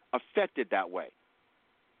affected that way?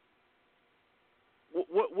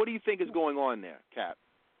 What do you think is going on there, Cap?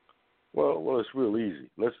 Well, it's real easy.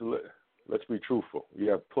 Let's be truthful. You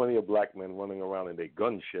have plenty of black men running around in their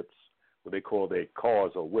gunships, what they call their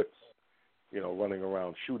cars or whips, running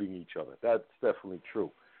around shooting each other. That's definitely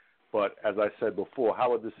true. But as I said before,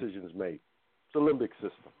 how are decisions made? It's a limbic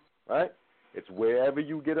system, right? It's wherever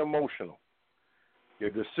you get emotional. Your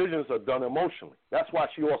decisions are done emotionally. That's why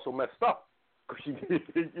she also messed up, because you see,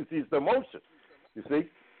 it's the emotion, you see?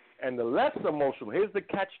 And the less emotional, here's the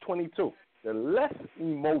catch-22, the less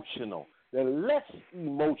emotional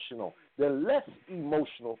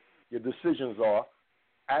your decisions are,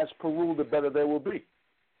 as per rule, the better they will be.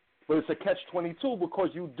 But it's a catch-22 because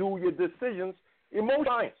you do your decisions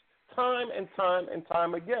emotionally, time and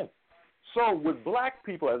time again. So with black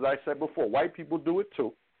people, as I said before, white people do it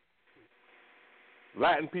too.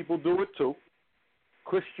 Latin people do it too.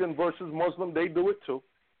 Christian versus Muslim, they do it too.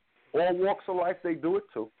 All walks of life, they do it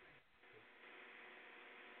too.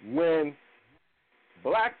 When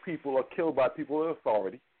black people are killed by people in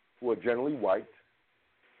authority, who are generally white,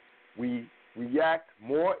 we react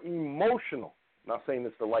more emotional. I'm not saying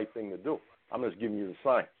it's the right thing to do. I'm just giving you the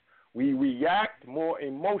science. We react more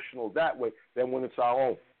emotional that way than when it's our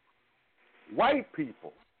own. White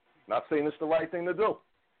people, not saying it's the right thing to do.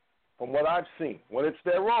 From what I've seen, when it's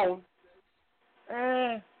their own,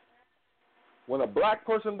 when a black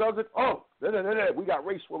person does it, we got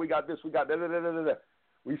race war, we got this, we got that.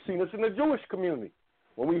 We've seen this in the Jewish community.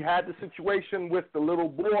 When we had the situation with the little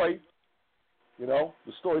boy, the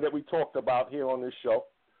story that we talked about here on this show,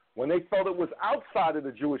 when they felt it was outside of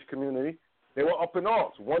the Jewish community, they were up in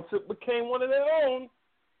arms. Once it became one of their own,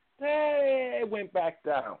 it went back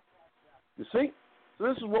down. You see? So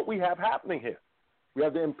this is what we have happening here. We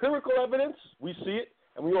have the empirical evidence, we see it,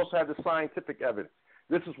 and we also have the scientific evidence.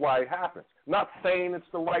 This is why it happens. I'm not saying it's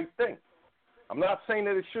the right thing. I'm not saying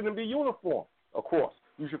that it shouldn't be uniform, of course.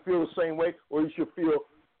 You should feel the same way, or you should feel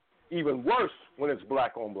even worse when it's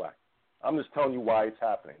black on black. I'm just telling you why it's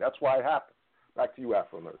happening. That's why it happens. Back to you,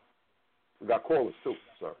 Afro-Nerd. We got callers, too,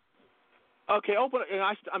 sir. Okay,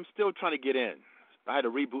 I'm still trying to get in. I had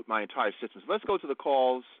to reboot my entire system. So let's go to the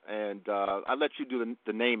calls, and I'll let you do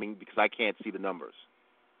the naming because I can't see the numbers.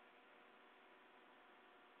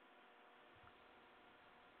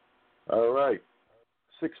 All right.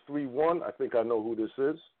 631, I think I know who this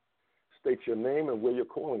is. State your name and where you're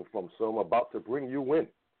calling from, so I'm about to bring you in.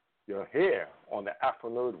 You're here on the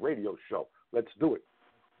Afro-Nerd Radio Show. Let's do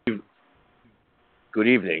it. Good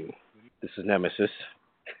evening. This is Nemesis.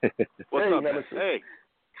 What's up, Nemesis? Hey.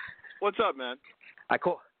 What's up, man?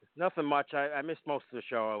 Nothing much. I missed most of the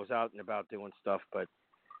show. I was out and about doing stuff, but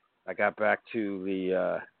I got back to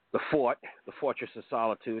the Fortress of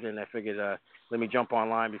Solitude, and I figured let me jump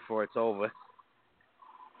online before it's over.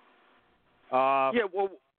 I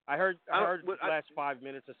heard the last 5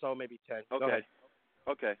 minutes or so, maybe 10. Okay. Go ahead.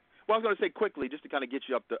 Okay. Well, I was going to say quickly, just to kind of get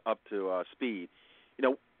you up to speed.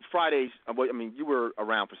 Fridays. You were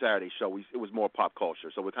around for Saturday's show. It was more pop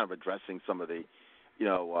culture, so we're kind of addressing some of the,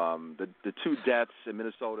 the two deaths in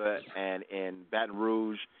Minnesota and in Baton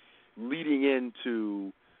Rouge, leading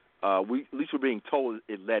into. At least we're being told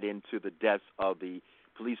it led into the deaths of the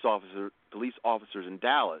police officers in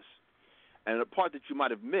Dallas. And the part that you might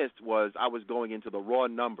have missed was I was going into the raw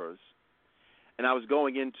numbers, and I was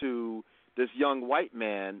going into this young white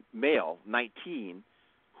male, 19,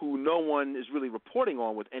 who no one is really reporting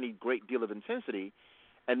on with any great deal of intensity.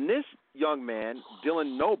 And this young man,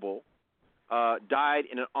 Dylan Noble, died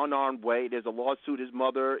in an unarmed way. There's a lawsuit. His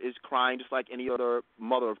mother is crying just like any other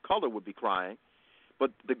mother of color would be crying. But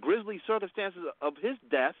the grisly circumstances of his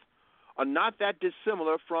death are not that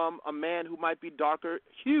dissimilar from a man who might be darker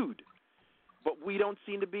hued. But we don't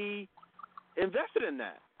seem to be invested in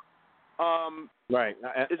that. Right.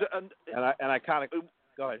 And I kind of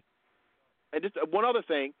go ahead. And just one other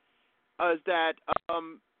thing is that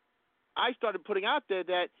I started putting out there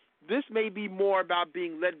that this may be more about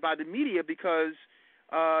being led by the media because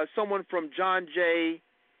someone from John Jay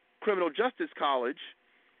Criminal Justice College,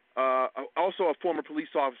 also a former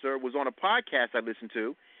police officer, was on a podcast I listened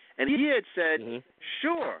to, and he had said,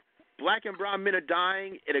 sure, black and brown men are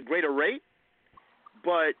dying at a greater rate,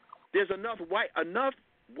 but there's enough white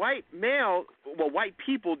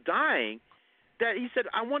people dying that he said,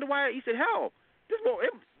 I wonder why. He said, hell, there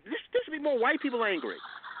should be more white people angry.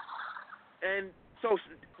 And so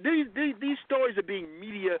these stories are being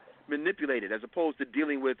media manipulated as opposed to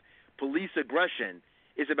dealing with police aggression.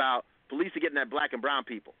 It's about police are getting at black and brown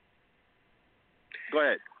people. Go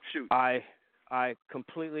ahead, shoot. I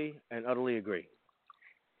completely and utterly agree.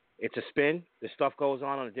 It's a spin. This stuff goes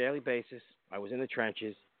on a daily basis. I was in the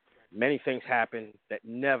trenches. Many things happen that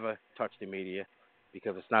never touch the media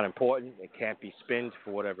because it's not important. It can't be spinned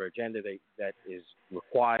for whatever agenda that is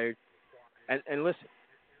required. And listen,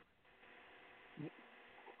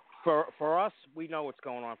 for us, we know what's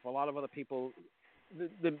going on. For a lot of other people,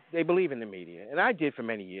 they believe in the media, and I did for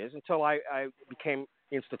many years until I became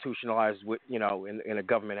institutionalized with in a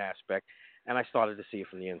government aspect, and I started to see it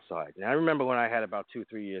from the inside. And I remember when I had about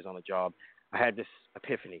 2-3 years on the job, I had this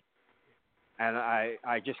epiphany, and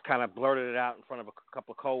I just kind of blurted it out in front of a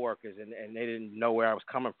couple of coworkers, and they didn't know where I was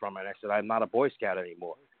coming from. And I said, I'm not a Boy Scout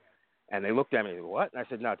anymore. And they looked at me, what? And I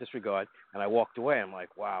said, no, disregard. And I walked away. I'm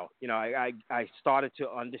like, wow. I started to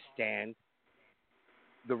understand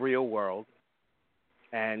the real world.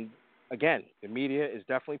 And again, the media is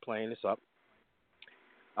definitely playing this up.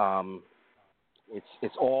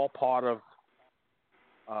 It's all part of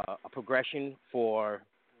a progression for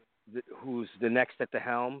who's the next at the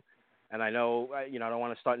helm. And I know, I don't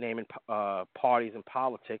want to start naming parties and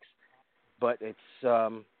politics, but it's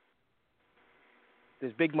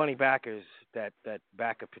there's big money backers that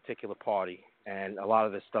back a particular party, and a lot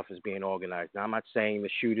of this stuff is being organized. Now, I'm not saying the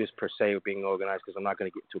shooters per se are being organized because I'm not going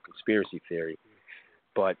to get into a conspiracy theory,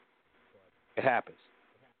 but it happens.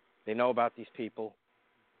 They know about these people.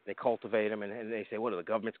 They cultivate them, and they say, what are the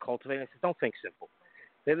government's cultivating? I said, don't think simple.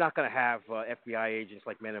 They're not going to have FBI agents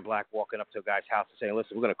like Men in Black walking up to a guy's house and saying,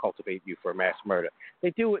 listen, we're going to cultivate you for a mass murder.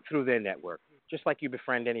 They do it through their network. Just like you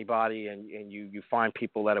befriend anybody and you find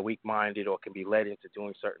people that are weak-minded or can be led into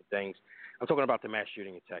doing certain things. I'm talking about the mass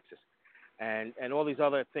shooting in Texas. And all these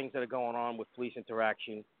other things that are going on with police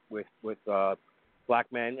interaction with black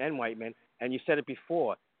men and white men. And you said it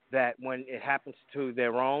before, that when it happens to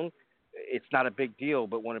their own, it's not a big deal.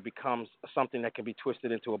 But when it becomes something that can be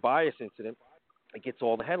twisted into a bias incident, it gets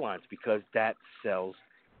all the headlines because that sells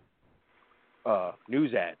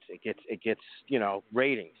news ads. It gets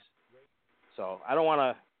ratings. So I don't want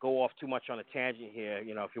to go off too much on a tangent here.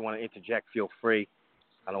 If you want to interject, feel free.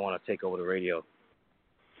 I don't want to take over the radio.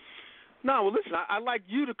 No, well, listen, I'd like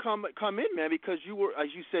you to come in, man, because you were, as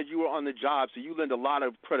you said, you were on the job, so you lend a lot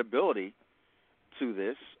of credibility to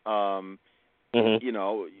this.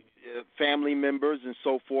 Family members and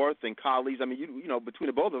so forth and colleagues. I mean, between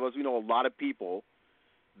the both of us, we know a lot of people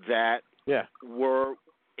that were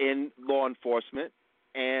in law enforcement,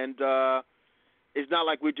 and it's not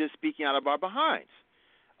like we're just speaking out of our behinds.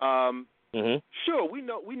 Sure, we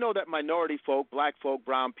know that minority folk, black folk,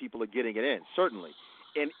 brown people are getting it in, certainly.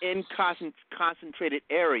 And in concentrated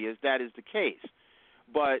areas, that is the case.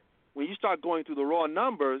 But when you start going through the raw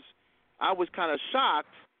numbers, I was kind of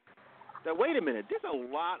shocked that, wait a minute, there's a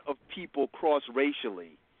lot of people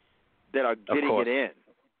cross-racially that are getting it in.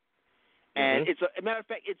 And it's a matter of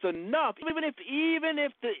fact, it's enough, even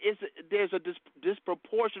if there's a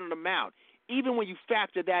disproportionate amount, even when you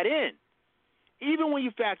factor that in,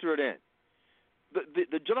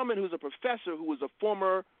 the gentleman who's a professor who was a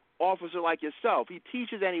former officer like yourself, he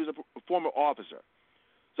teaches and he was a former officer,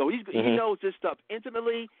 so he knows this stuff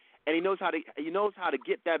intimately, and he knows how to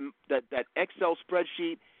get that Excel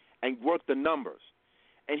spreadsheet and work the numbers.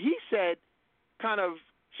 And he said, kind of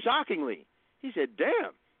shockingly, he said,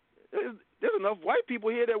 "Damn, there's enough white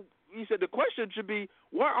people here that," he said, the question should be,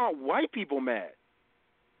 why aren't white people mad?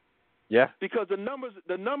 Yeah. Because the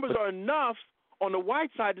numbers are enough on the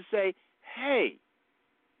white side to say, hey,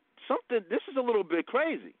 this is a little bit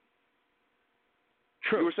crazy.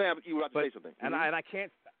 True. You were about to say something. And I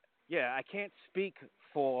can't speak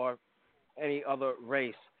for any other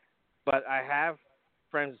race, but I have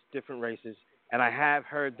friends, different races, and I have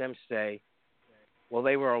heard them say, well,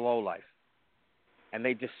 they were a lowlife. And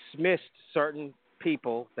they dismissed certain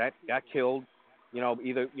people that got killed,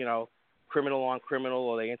 either, criminal on criminal,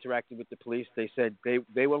 or they interacted with the police. They said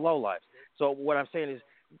they were lowlifes. So what I'm saying is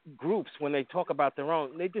groups, when they talk about their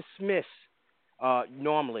own, they dismiss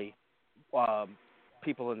normally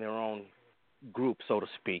people in their own group, so to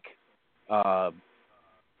speak. But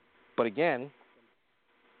again,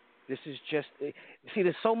 this is just – see,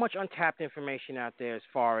 there's so much untapped information out there as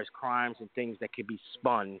far as crimes and things that could be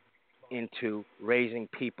spun into raising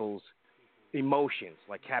people's emotions.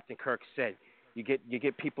 Like Captain Kirk said, you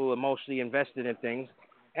get people emotionally invested in things,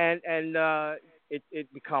 and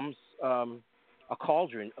it becomes a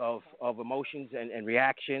cauldron of emotions and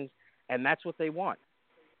reactions, and that's what they want.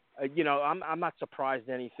 I'm not surprised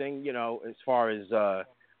at anything, as far as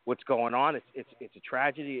what's going on. It's a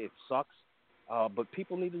tragedy. It sucks. But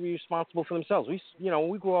people need to be responsible for themselves. When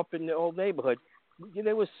we grew up in the old neighborhood,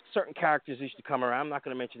 there was certain characters who used to come around. I'm not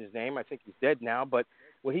going to mention his name. I think he's dead now. But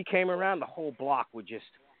when he came around, the whole block would just,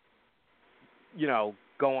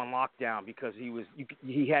 go on lockdown because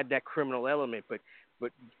he had that criminal element. But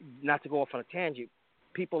not to go off on a tangent,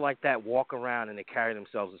 people like that walk around and they carry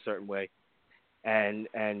themselves a certain way, and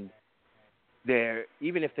they're,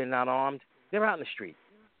 even if they're not armed, they're out in the street.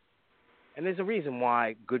 And there's a reason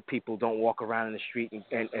why good people don't walk around in the street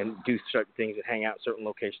and do certain things and hang out in certain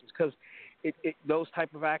locations, because those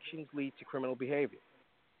type of actions lead to criminal behavior.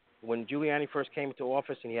 When Giuliani first came into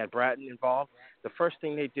office and he had Bratton involved, the first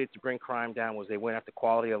thing they did to bring crime down was they went after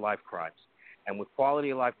quality of life crimes. And with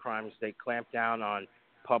quality of life crimes, they clamped down on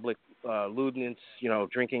public lewdness,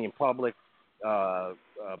 drinking in public, a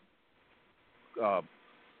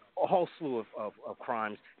whole slew of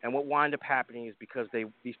crimes. And what wound up happening is because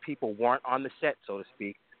these people weren't on the set, so to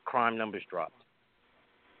speak, crime numbers dropped.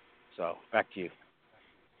 So, back to you.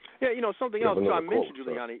 Yeah, something else. So I mentioned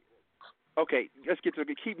Giuliani. Okay, let's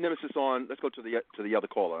keep nemesis on. Let's go to the other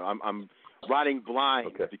caller. I'm riding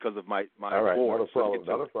blind because of my All right, board.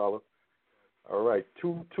 not a problem. All right,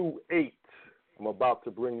 228. I'm about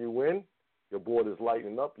to bring you in. Your board is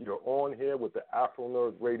lighting up. You're on here with the Afro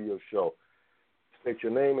Nerd Radio Show. State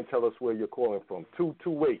your name and tell us where you're calling from.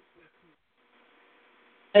 228.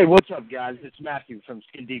 Hey, what's up, guys? It's Matthew from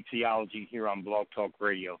Skin Deep Theology here on Blog Talk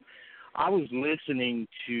Radio. I was listening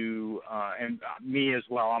to, and me as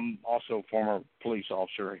well, I'm also a former police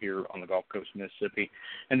officer here on the Gulf Coast, Mississippi,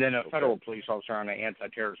 and then a federal police officer on the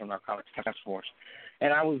Anti-Terrorism Narcotics Task Force.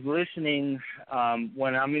 And I was listening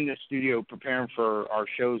when I'm in the studio preparing for our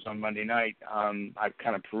shows on Monday night. I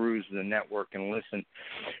kind of peruse the network and listen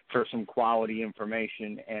for some quality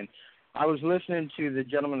information. And I was listening to the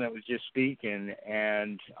gentleman that was just speaking,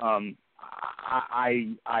 and I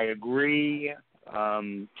agree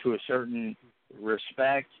to a certain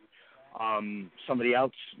respect. Somebody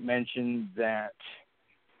else mentioned that.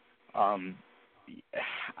 I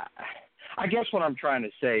guess what I'm trying to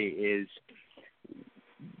say is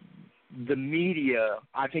the media.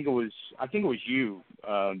 I think it was you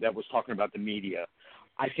that was talking about the media.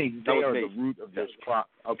 I think they are the root of this problem.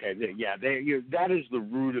 Okay, that is the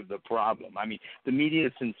root of the problem. I mean, the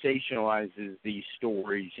media sensationalizes these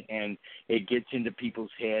stories, and it gets into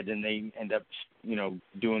people's head, and they end up,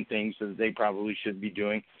 doing things that they probably should be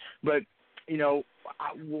doing. But, how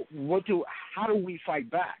do we fight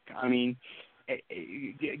back? I mean,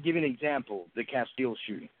 give an example: the Castile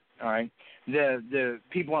shooting. All right, the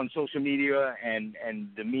people on social media and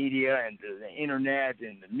the media and the internet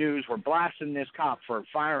and the news were blasting this cop for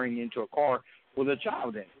firing into a car with a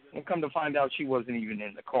child in it. And come to find out, she wasn't even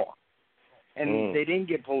in the car. And they didn't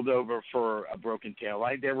get pulled over for a broken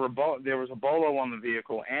taillight. There was a bolo on the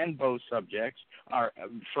vehicle, and both subjects are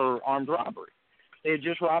for armed robbery. They had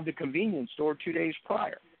just robbed a convenience store 2 days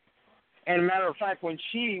prior. And a matter of fact, when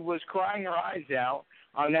she was crying her eyes out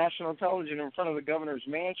on national television in front of the governor's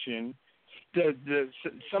mansion,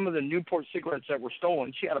 some of the Newport cigarettes that were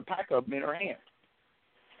stolen, she had a pack of them in her hand.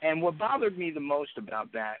 And what bothered me the most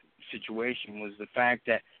about that situation was the fact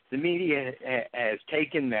that the media has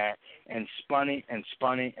taken that and spun it and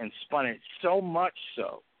spun it and spun it so much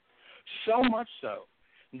so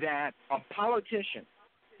that a politician,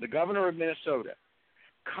 the governor of Minnesota,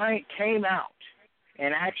 came out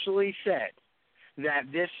and actually said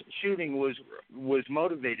that this shooting was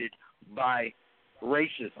motivated by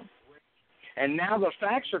racism. And now the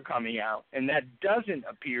facts are coming out, and that doesn't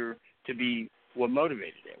appear to be what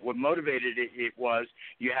motivated it. What motivated it was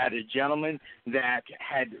you had a gentleman that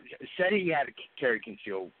had said he had a carry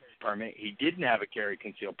concealed permit. He didn't have a carry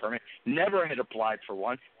concealed permit, never had applied for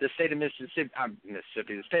one. The state of the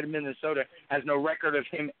state of Minnesota has no record of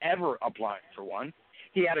him ever applying for one.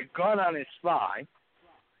 He had a gun on his thigh,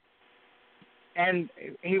 and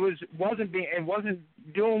he wasn't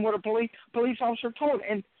doing what a police officer told.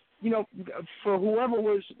 And for whoever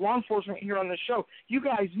was law enforcement here on the show, you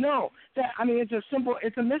guys know that. I mean,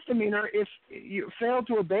 it's a misdemeanor if you fail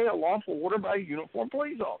to obey a lawful order by a uniformed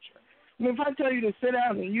police officer. I mean, if I tell you to sit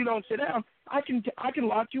down and you don't sit down, I can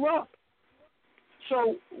lock you up.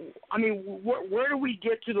 So, I mean, where do we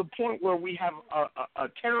get to the point where we have a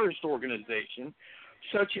terrorist organization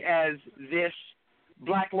such as this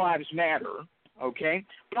Black Lives Matter? Okay,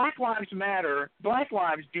 Black Lives Matter. Black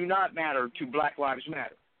lives do not matter to Black Lives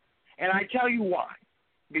Matter. And I tell you why,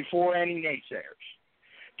 before any naysayers.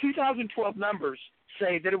 2012 numbers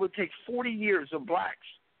say that it would take 40 years of blacks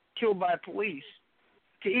killed by police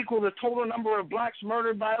to equal the total number of blacks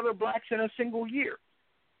murdered by other blacks in a single year.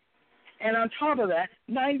 And on top of that,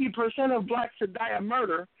 90% of blacks that die of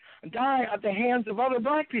murder die at the hands of other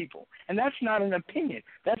black people. And that's not an opinion.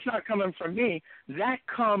 That's not coming from me. That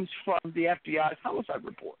comes from the FBI's homicide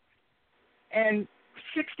report. And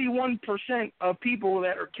 61% of people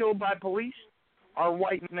that are killed by police are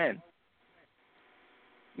white men.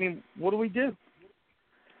 I mean, what do we do?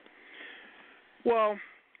 Well,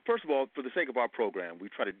 first of all, for the sake of our program, we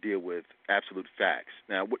try to deal with absolute facts.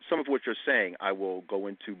 Now, some of what you're saying I will go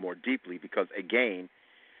into more deeply because, again,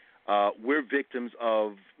 we're victims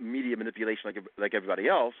of media manipulation like everybody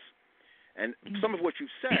else. And some of what you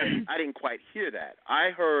said, I didn't quite hear that.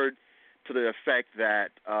 I heard to the effect that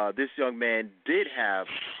this young man did have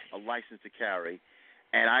a license to carry,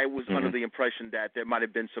 and I was under the impression that there might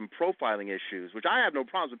have been some profiling issues, which I have no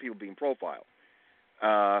problems with people being profiled.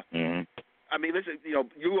 I mean, listen,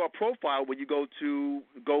 you are profiled when you go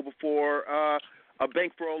before a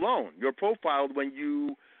bank for a loan. You're profiled when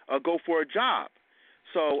you go for a job.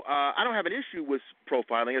 So I don't have an issue with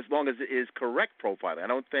profiling as long as it is correct profiling. I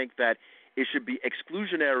don't think that it should be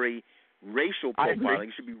exclusionary racial profiling.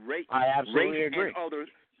 It should be race and other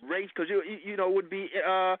race, because it would be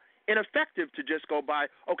ineffective to just go by,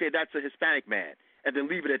 okay, that's a Hispanic man, and then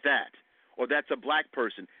leave it at that, or that's a black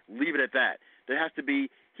person, leave it at that. There has to be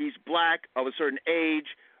he's black, of a certain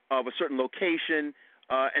age, of a certain location,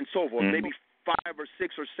 and so forth. Maybe 5 or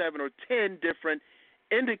 6 or 7 or 10 different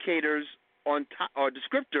indicators on top, or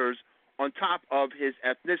descriptors on top of his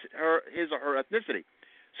or her ethnicity.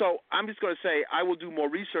 So I'm just going to say I will do more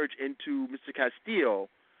research into Mr. Castile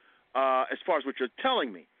as far as what you're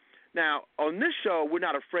telling me. Now, on this show, we're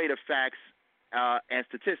not afraid of facts and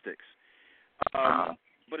statistics.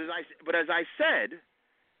 But as I said,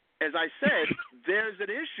 there is an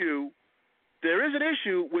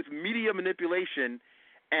issue with media manipulation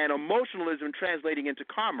and emotionalism translating into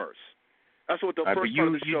commerce. That's what the first part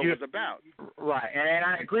of the show was about. Right, and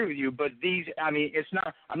I agree with you, but it's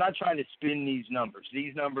not, I'm not trying to spin these numbers.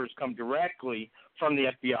 These numbers come directly from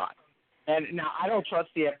the FBI. And now, I don't trust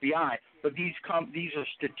the FBI, but these are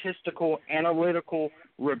statistical, analytical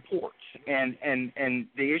reports. And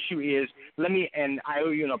the issue is, I owe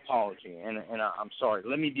you an apology, and I'm sorry.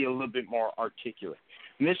 Let me be a little bit more articulate.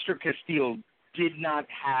 Mr. Castile did not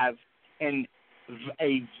have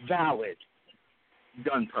a valid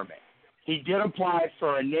gun permit. He did apply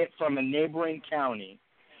from a neighboring county,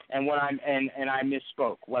 and I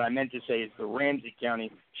misspoke. What I meant to say is the Ramsey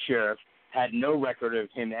County sheriff had no record of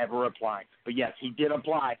him ever applying. But yes, he did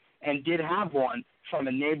apply and did have one from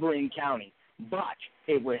a neighboring county, but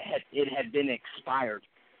it had been expired,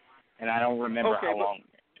 and I don't remember how long.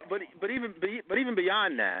 But even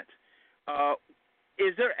beyond that,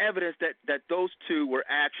 is there evidence that those two were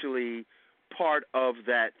actually part of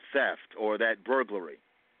that theft or that burglary?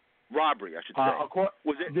 Robbery, I should say.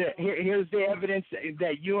 Here's the evidence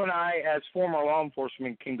that you and I, as former law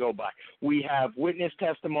enforcement, can go by. We have witness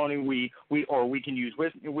testimony. We can use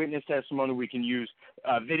witness testimony. We can use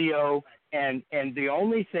video. And the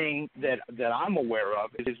only thing that I'm aware of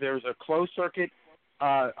is there's a closed circuit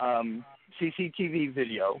CCTV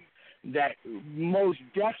video that most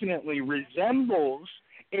definitely resembles.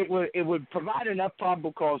 It would provide enough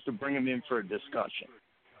probable cause to bring him in for a discussion.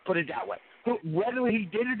 Put it that way. Whether he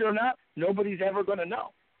did it or not, nobody's ever going to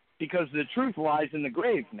know, because the truth lies in the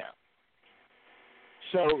grave now.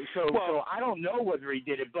 So I don't know whether he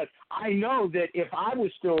did it, but I know that if I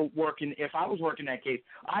was working that case,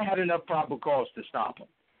 I had enough probable cause to stop him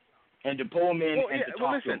and to pull him in to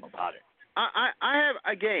talk to him about it.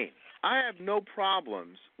 I have no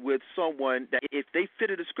problems with someone that if they fit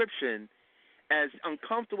a description, as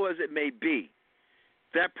uncomfortable as it may be,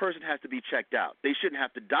 that person has to be checked out. They shouldn't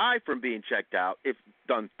have to die from being checked out if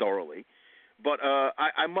done thoroughly. But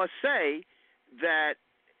I must say that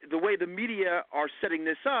the way the media are setting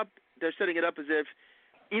this up, they're setting it up as if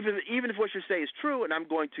even if what you say is true, and I'm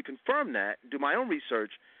going to confirm that, do my own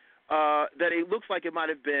research, that it looks like it might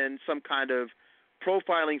have been some kind of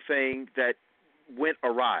profiling thing that went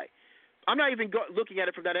awry. I'm not even looking at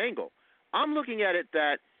it from that angle. I'm looking at it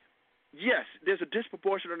that, yes, there's a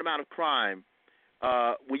disproportionate amount of crime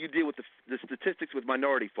when you deal with the statistics with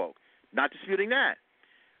minority folk. Not disputing that.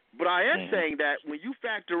 But I am saying that when you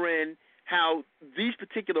factor in how these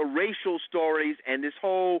particular racial stories and this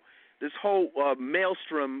whole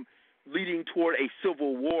maelstrom leading toward a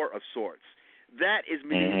civil war of sorts, that is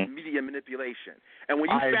media manipulation. And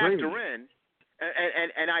when you factor in,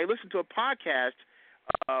 and I listened to a podcast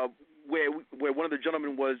where one of the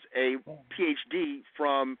gentlemen was a PhD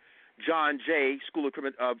from John Jay School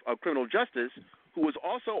of Criminal Justice, who was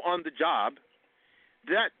also on the job.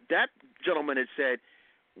 That gentleman had said,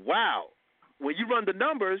 wow, when you run the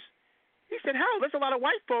numbers, He said, hell, there's a lot of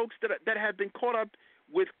white folks that have been caught up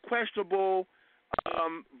with questionable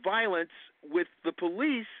violence with the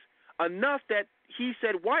police enough that he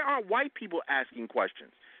said, why aren't white people asking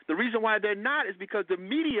questions? The reason why they're not is because the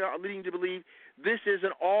media are leading to believe this is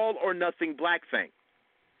an all or nothing black thing.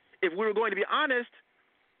 If we were going to be honest,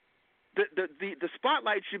 the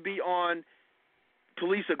spotlight should be on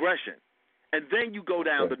police aggression, and then you go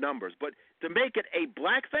down the numbers. But to make it a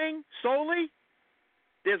black thing solely,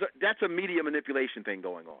 that's a media manipulation thing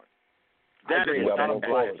going on. I agree. It's not a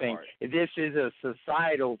black thing. This is a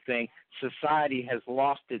societal thing. Society has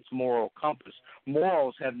lost its moral compass.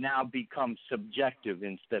 Morals have now become subjective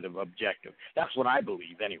instead of objective. That's what I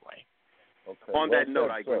believe, anyway. Okay. On that note,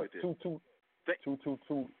 I agree with you.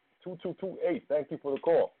 2228. Thank you for the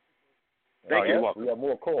call. Thank you. We have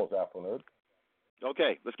more calls, Afro Nerd.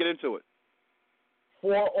 Okay, let's get into it.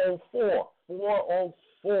 404.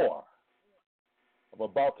 I'm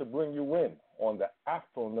about to bring you in on the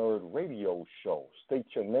Afro Nerd radio show. State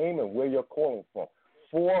your name and where you're calling from.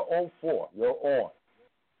 404, you're on.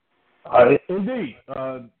 Indeed.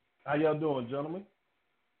 How y'all doing, gentlemen?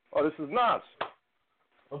 Oh, this is Nas.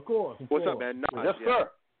 Of course. What's up, man? Nas, yes, sir.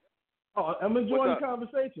 Oh, I'm enjoying the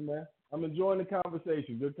conversation, man. I'm enjoying the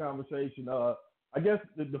conversation. Good conversation. I guess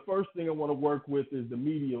the first thing I want to work with is the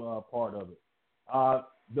media part of it.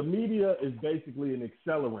 The media is basically an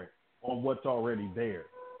accelerant on what's already there.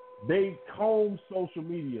 They comb social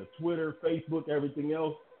media, Twitter, Facebook, everything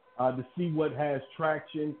else, to see what has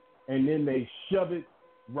traction, and then they shove it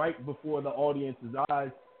right before the audience's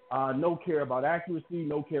eyes. No care about accuracy,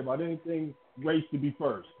 no care about anything, race to be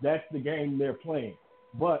first. That's the game they're playing.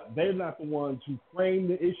 But they're not the ones who frame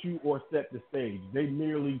the issue or set the stage. They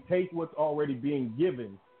merely take what's already being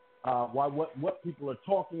given, what people are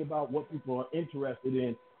talking about, what people are interested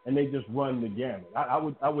in, and they just run the gamut. I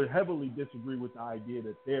would heavily disagree with the idea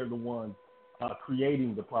that they're the ones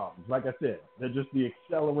creating the problems. Like I said, they're just the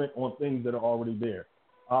accelerant on things that are already there.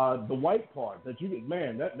 The white part that you get,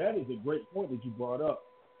 man, that is a great point that you brought up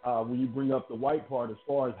when you bring up the white part as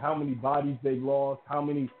far as how many bodies they've lost, how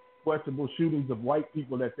many questionable shootings of white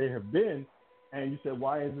people that there have been, and you said,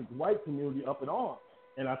 why isn't the white community up in arms?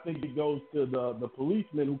 And I think it goes to the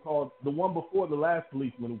policeman who called, the one before the last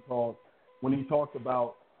policeman who called, when he talked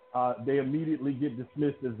about they immediately get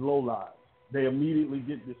dismissed as lowlives. They immediately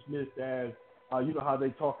get dismissed as, you know how they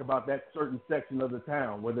talk about that certain section of the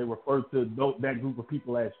town where they refer to that group of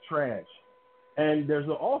people as trash. And there's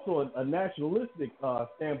also a nationalistic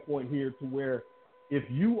standpoint here to where if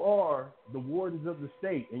you are the wardens of the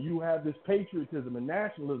state and you have this patriotism and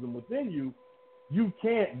nationalism within you, you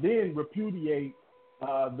can't then repudiate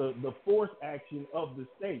the force action of the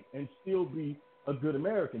state and still be a good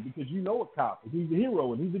American, because you know a cop, and he's a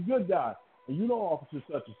hero, and he's a good guy, and you know officer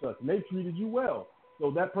such and such, and they treated you well. So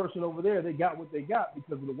that person over there, they got what they got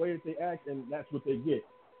because of the way that they act, and that's what they get.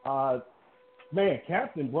 Man,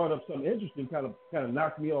 Captain brought up something interesting, kind of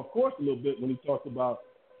knocked me off course a little bit when he talked about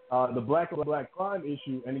the black on black crime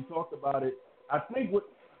issue, and he talked about it. I think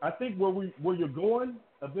where you're going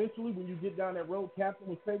eventually when you get down that road Captain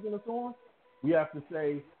was taking us on, we have to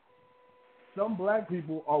say some black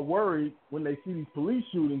people are worried when they see these police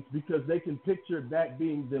shootings because they can picture that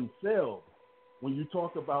being themselves. When you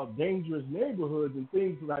talk about dangerous neighborhoods and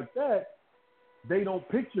things like that, they don't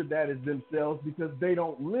picture that as themselves because they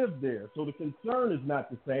don't live there. So the concern is not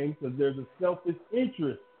the same because there's a selfish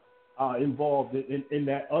interest involved in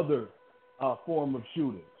that other form of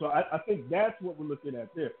shooting. So I think that's what we're looking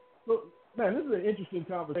at there. So, man, this is an interesting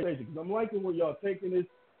conversation because I'm liking where y'all taking this,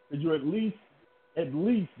 because you're at least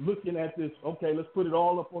looking at this, okay, let's put it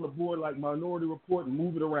all up on the board like Minority Report and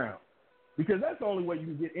move it around. Because that's the only way you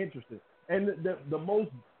can get interested. And the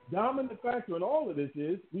most dominant factor in all of this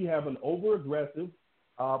is we have an over-aggressive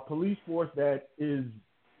police force that is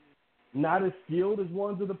not as skilled as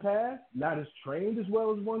ones of the past, not as trained as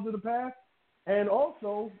well as ones of the past. And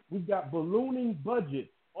also, we've got ballooning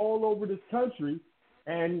budgets all over this country,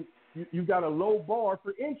 and you got a low bar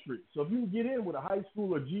for entry. So if you can get in with a high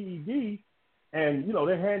school or GED, and, you know,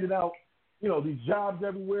 they're handing out, you know, these jobs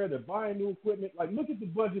everywhere, they're buying new equipment. Like, look at the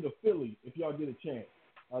budget of Philly, if y'all get a chance.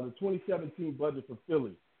 The 2017 budget for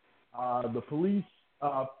Philly. The police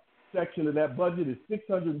section of that budget is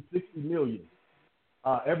 $660 million.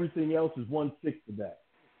 Everything else is 1/6 of that,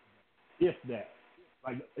 if that.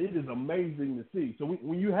 Like, it is amazing to see. So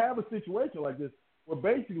when you have a situation like this, we're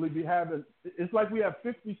basically it's like we have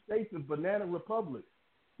 50 states of banana republics.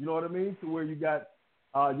 You know what I mean? To where you got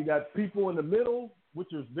people in the middle,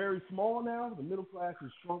 which is very small now. The middle class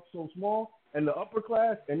is shrunk so small, and the upper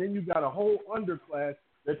class, and then you got a whole underclass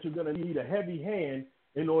that you're going to need a heavy hand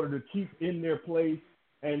in order to keep in their place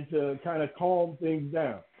and to kind of calm things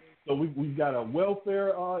down. So we've got a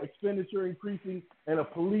welfare expenditure increasing and a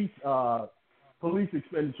police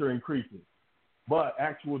expenditure increasing. But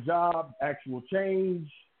actual job, actual change,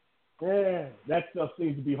 that stuff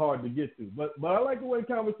seems to be hard to get to. But I like the way the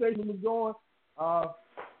conversation was going.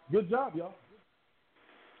 Good job, y'all.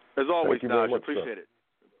 As always, Naj, much, appreciate it.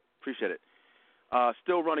 Appreciate it.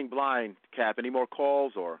 Still running blind, Cap. Any more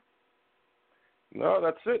calls or? No,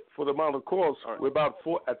 that's it for the amount of calls. Right. We're about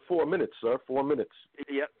 4 minutes, sir. 4 minutes.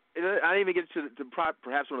 Yeah, I didn't even get to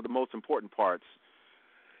perhaps one of the most important parts.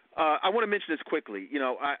 I want to mention this quickly. You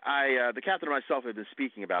know, I the captain and myself have been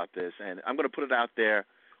speaking about this, and I'm going to put it out there.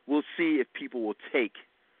 We'll see if people will take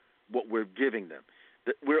what we're giving them.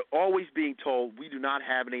 We're always being told we do not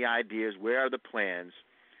have any ideas. Where are the plans?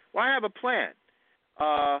 Well, I have a plan,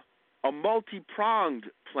 a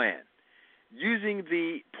multi-pronged plan, using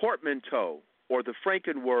the portmanteau or the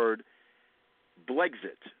Franken word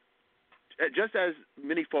Blexit. Just as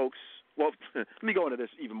many folks, well, let me go into this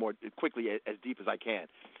even more quickly, as deep as I can.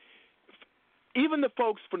 Even the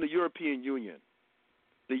folks from the European Union,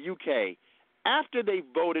 the UK, after they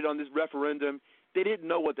voted on this referendum, they didn't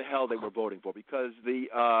know what the hell they were voting for because the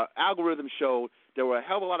algorithm showed there were a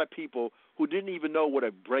hell of a lot of people who didn't even know what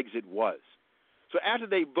a Brexit was. So after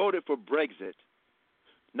they voted for Brexit,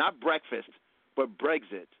 not breakfast, but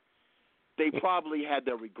Brexit, they probably had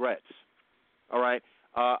their regrets. All right?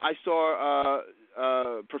 I saw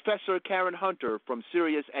Professor Karen Hunter from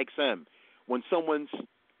Sirius XM when someone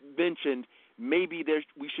mentioned maybe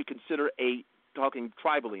we should consider talking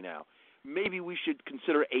tribally now, maybe we should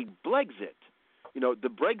consider a Blexit. You know, the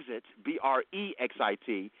Brexit,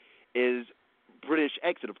 Brexit, is British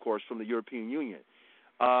exit, of course, from the European Union.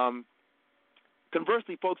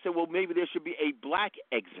 Conversely, folks said, well, maybe there should be a black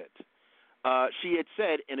exit. She had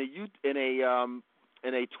said in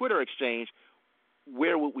a Twitter exchange,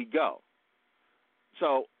 where would we go?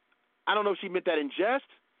 So I don't know if she meant that in jest.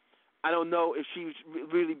 I don't know if she was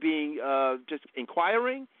really being just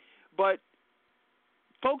inquiring. But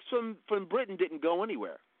folks from Britain didn't go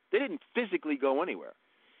anywhere. They didn't physically go anywhere.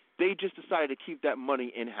 They just decided to keep that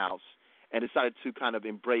money in-house and decided to kind of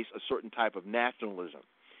embrace a certain type of nationalism.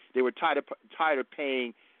 They were tired of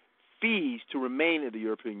paying fees to remain in the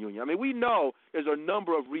European Union. I mean, we know there's a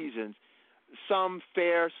number of reasons, some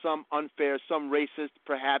fair, some unfair, some racist,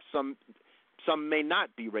 perhaps some may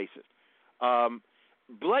not be racist.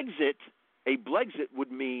 Blexit, a Blexit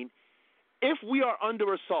would mean if we are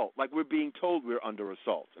under assault, like we're being told we're under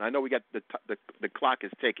assault, and I know we got the clock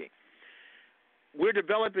is ticking, we're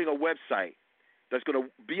developing a website that's going to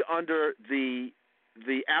be under the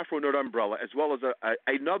Afro Nerd umbrella, as well as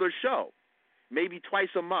another show, maybe twice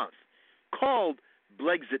a month, called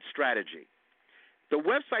Blexit Strategy. The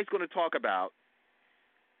website's going to talk about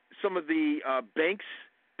some of the banks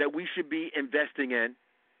that we should be investing in,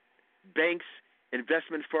 banks,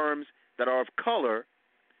 investment firms that are of color,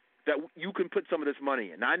 that you can put some of this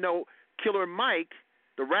money in. Now, I know Killer Mike,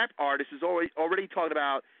 the rap artist, is already talking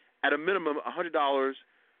about, at a minimum, $100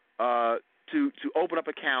 to open up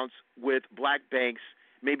accounts with black banks,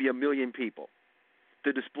 maybe 1 million people,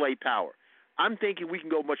 to display power. I'm thinking we can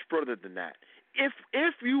go much further than that.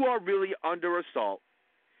 If you are really under assault,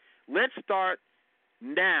 let's start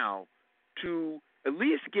now to at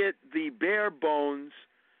least get the bare bones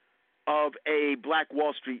of a Black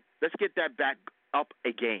Wall Street. Let's get that back up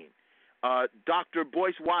again. Dr.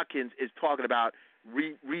 Boyce Watkins is talking about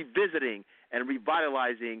revisiting and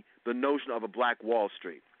revitalizing the notion of a Black Wall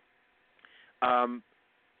Street. I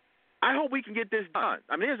hope we can get this done.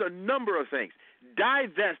 I mean, there's a number of things.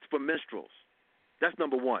 Divest from minstrels. That's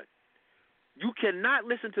number one. You cannot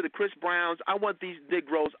listen to the Chris Browns. I want these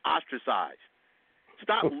Negroes ostracized.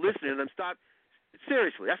 Stop listening and stop.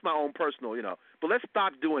 Seriously, that's my own personal, But let's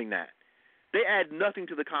stop doing that. They add nothing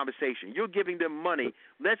to the conversation. You're giving them money.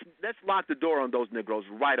 Let's lock the door on those Negroes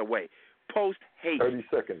right away. Post hate. 30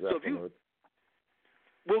 seconds. So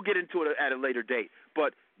we'll get into it at a later date.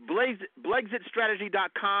 But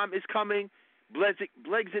BlexitStrategy.com is coming. Exit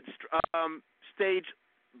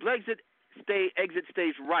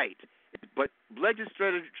stage right. But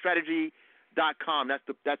BlexitStrategy.com.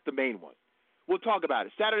 That's the main one. We'll talk about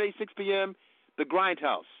it. Saturday, 6 p.m. The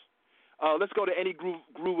Grindhouse. Let's go to any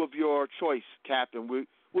groove of your choice, Captain. We'll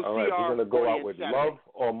All see right, our we're going to go out with Saturday. Love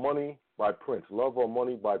or Money by Prince. Love or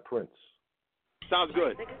Money by Prince. Sounds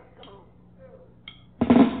good.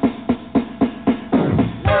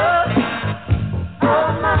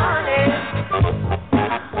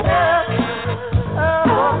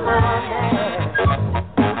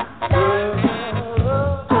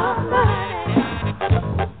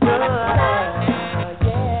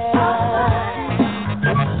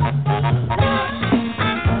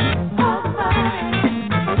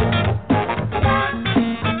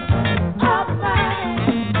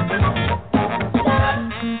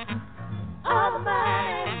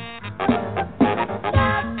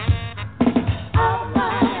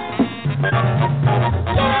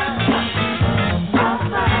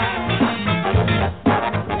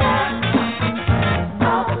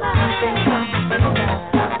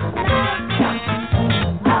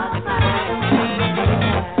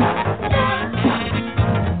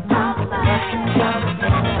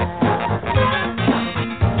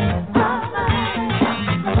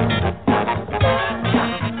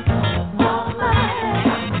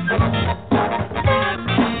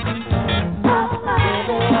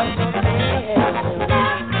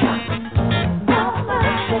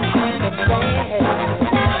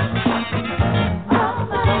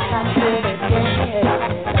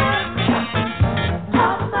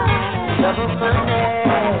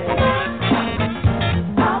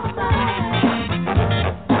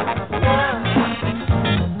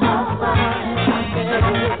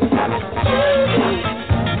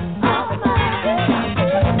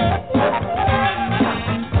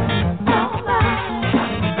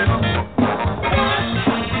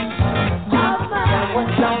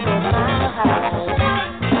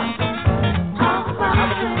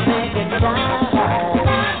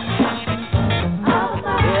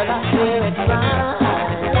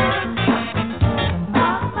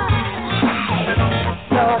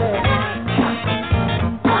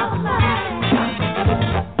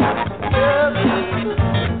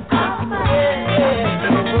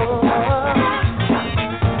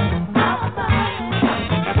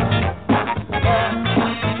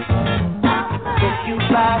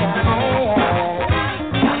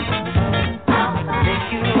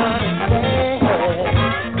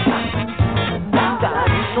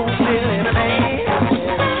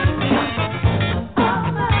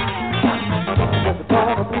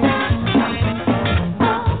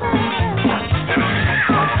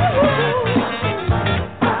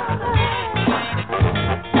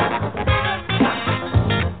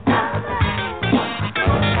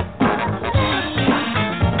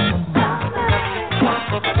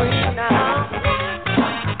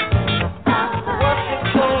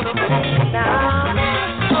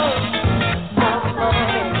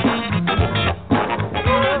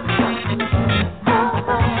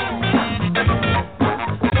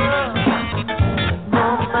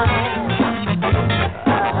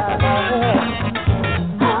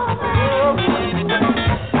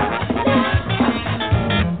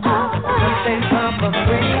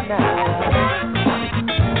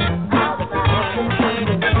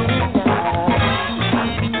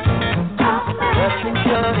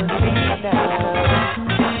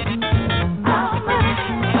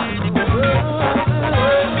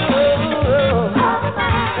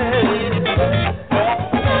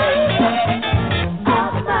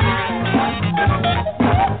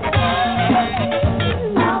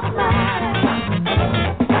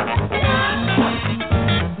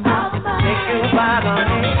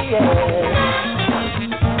 yeah.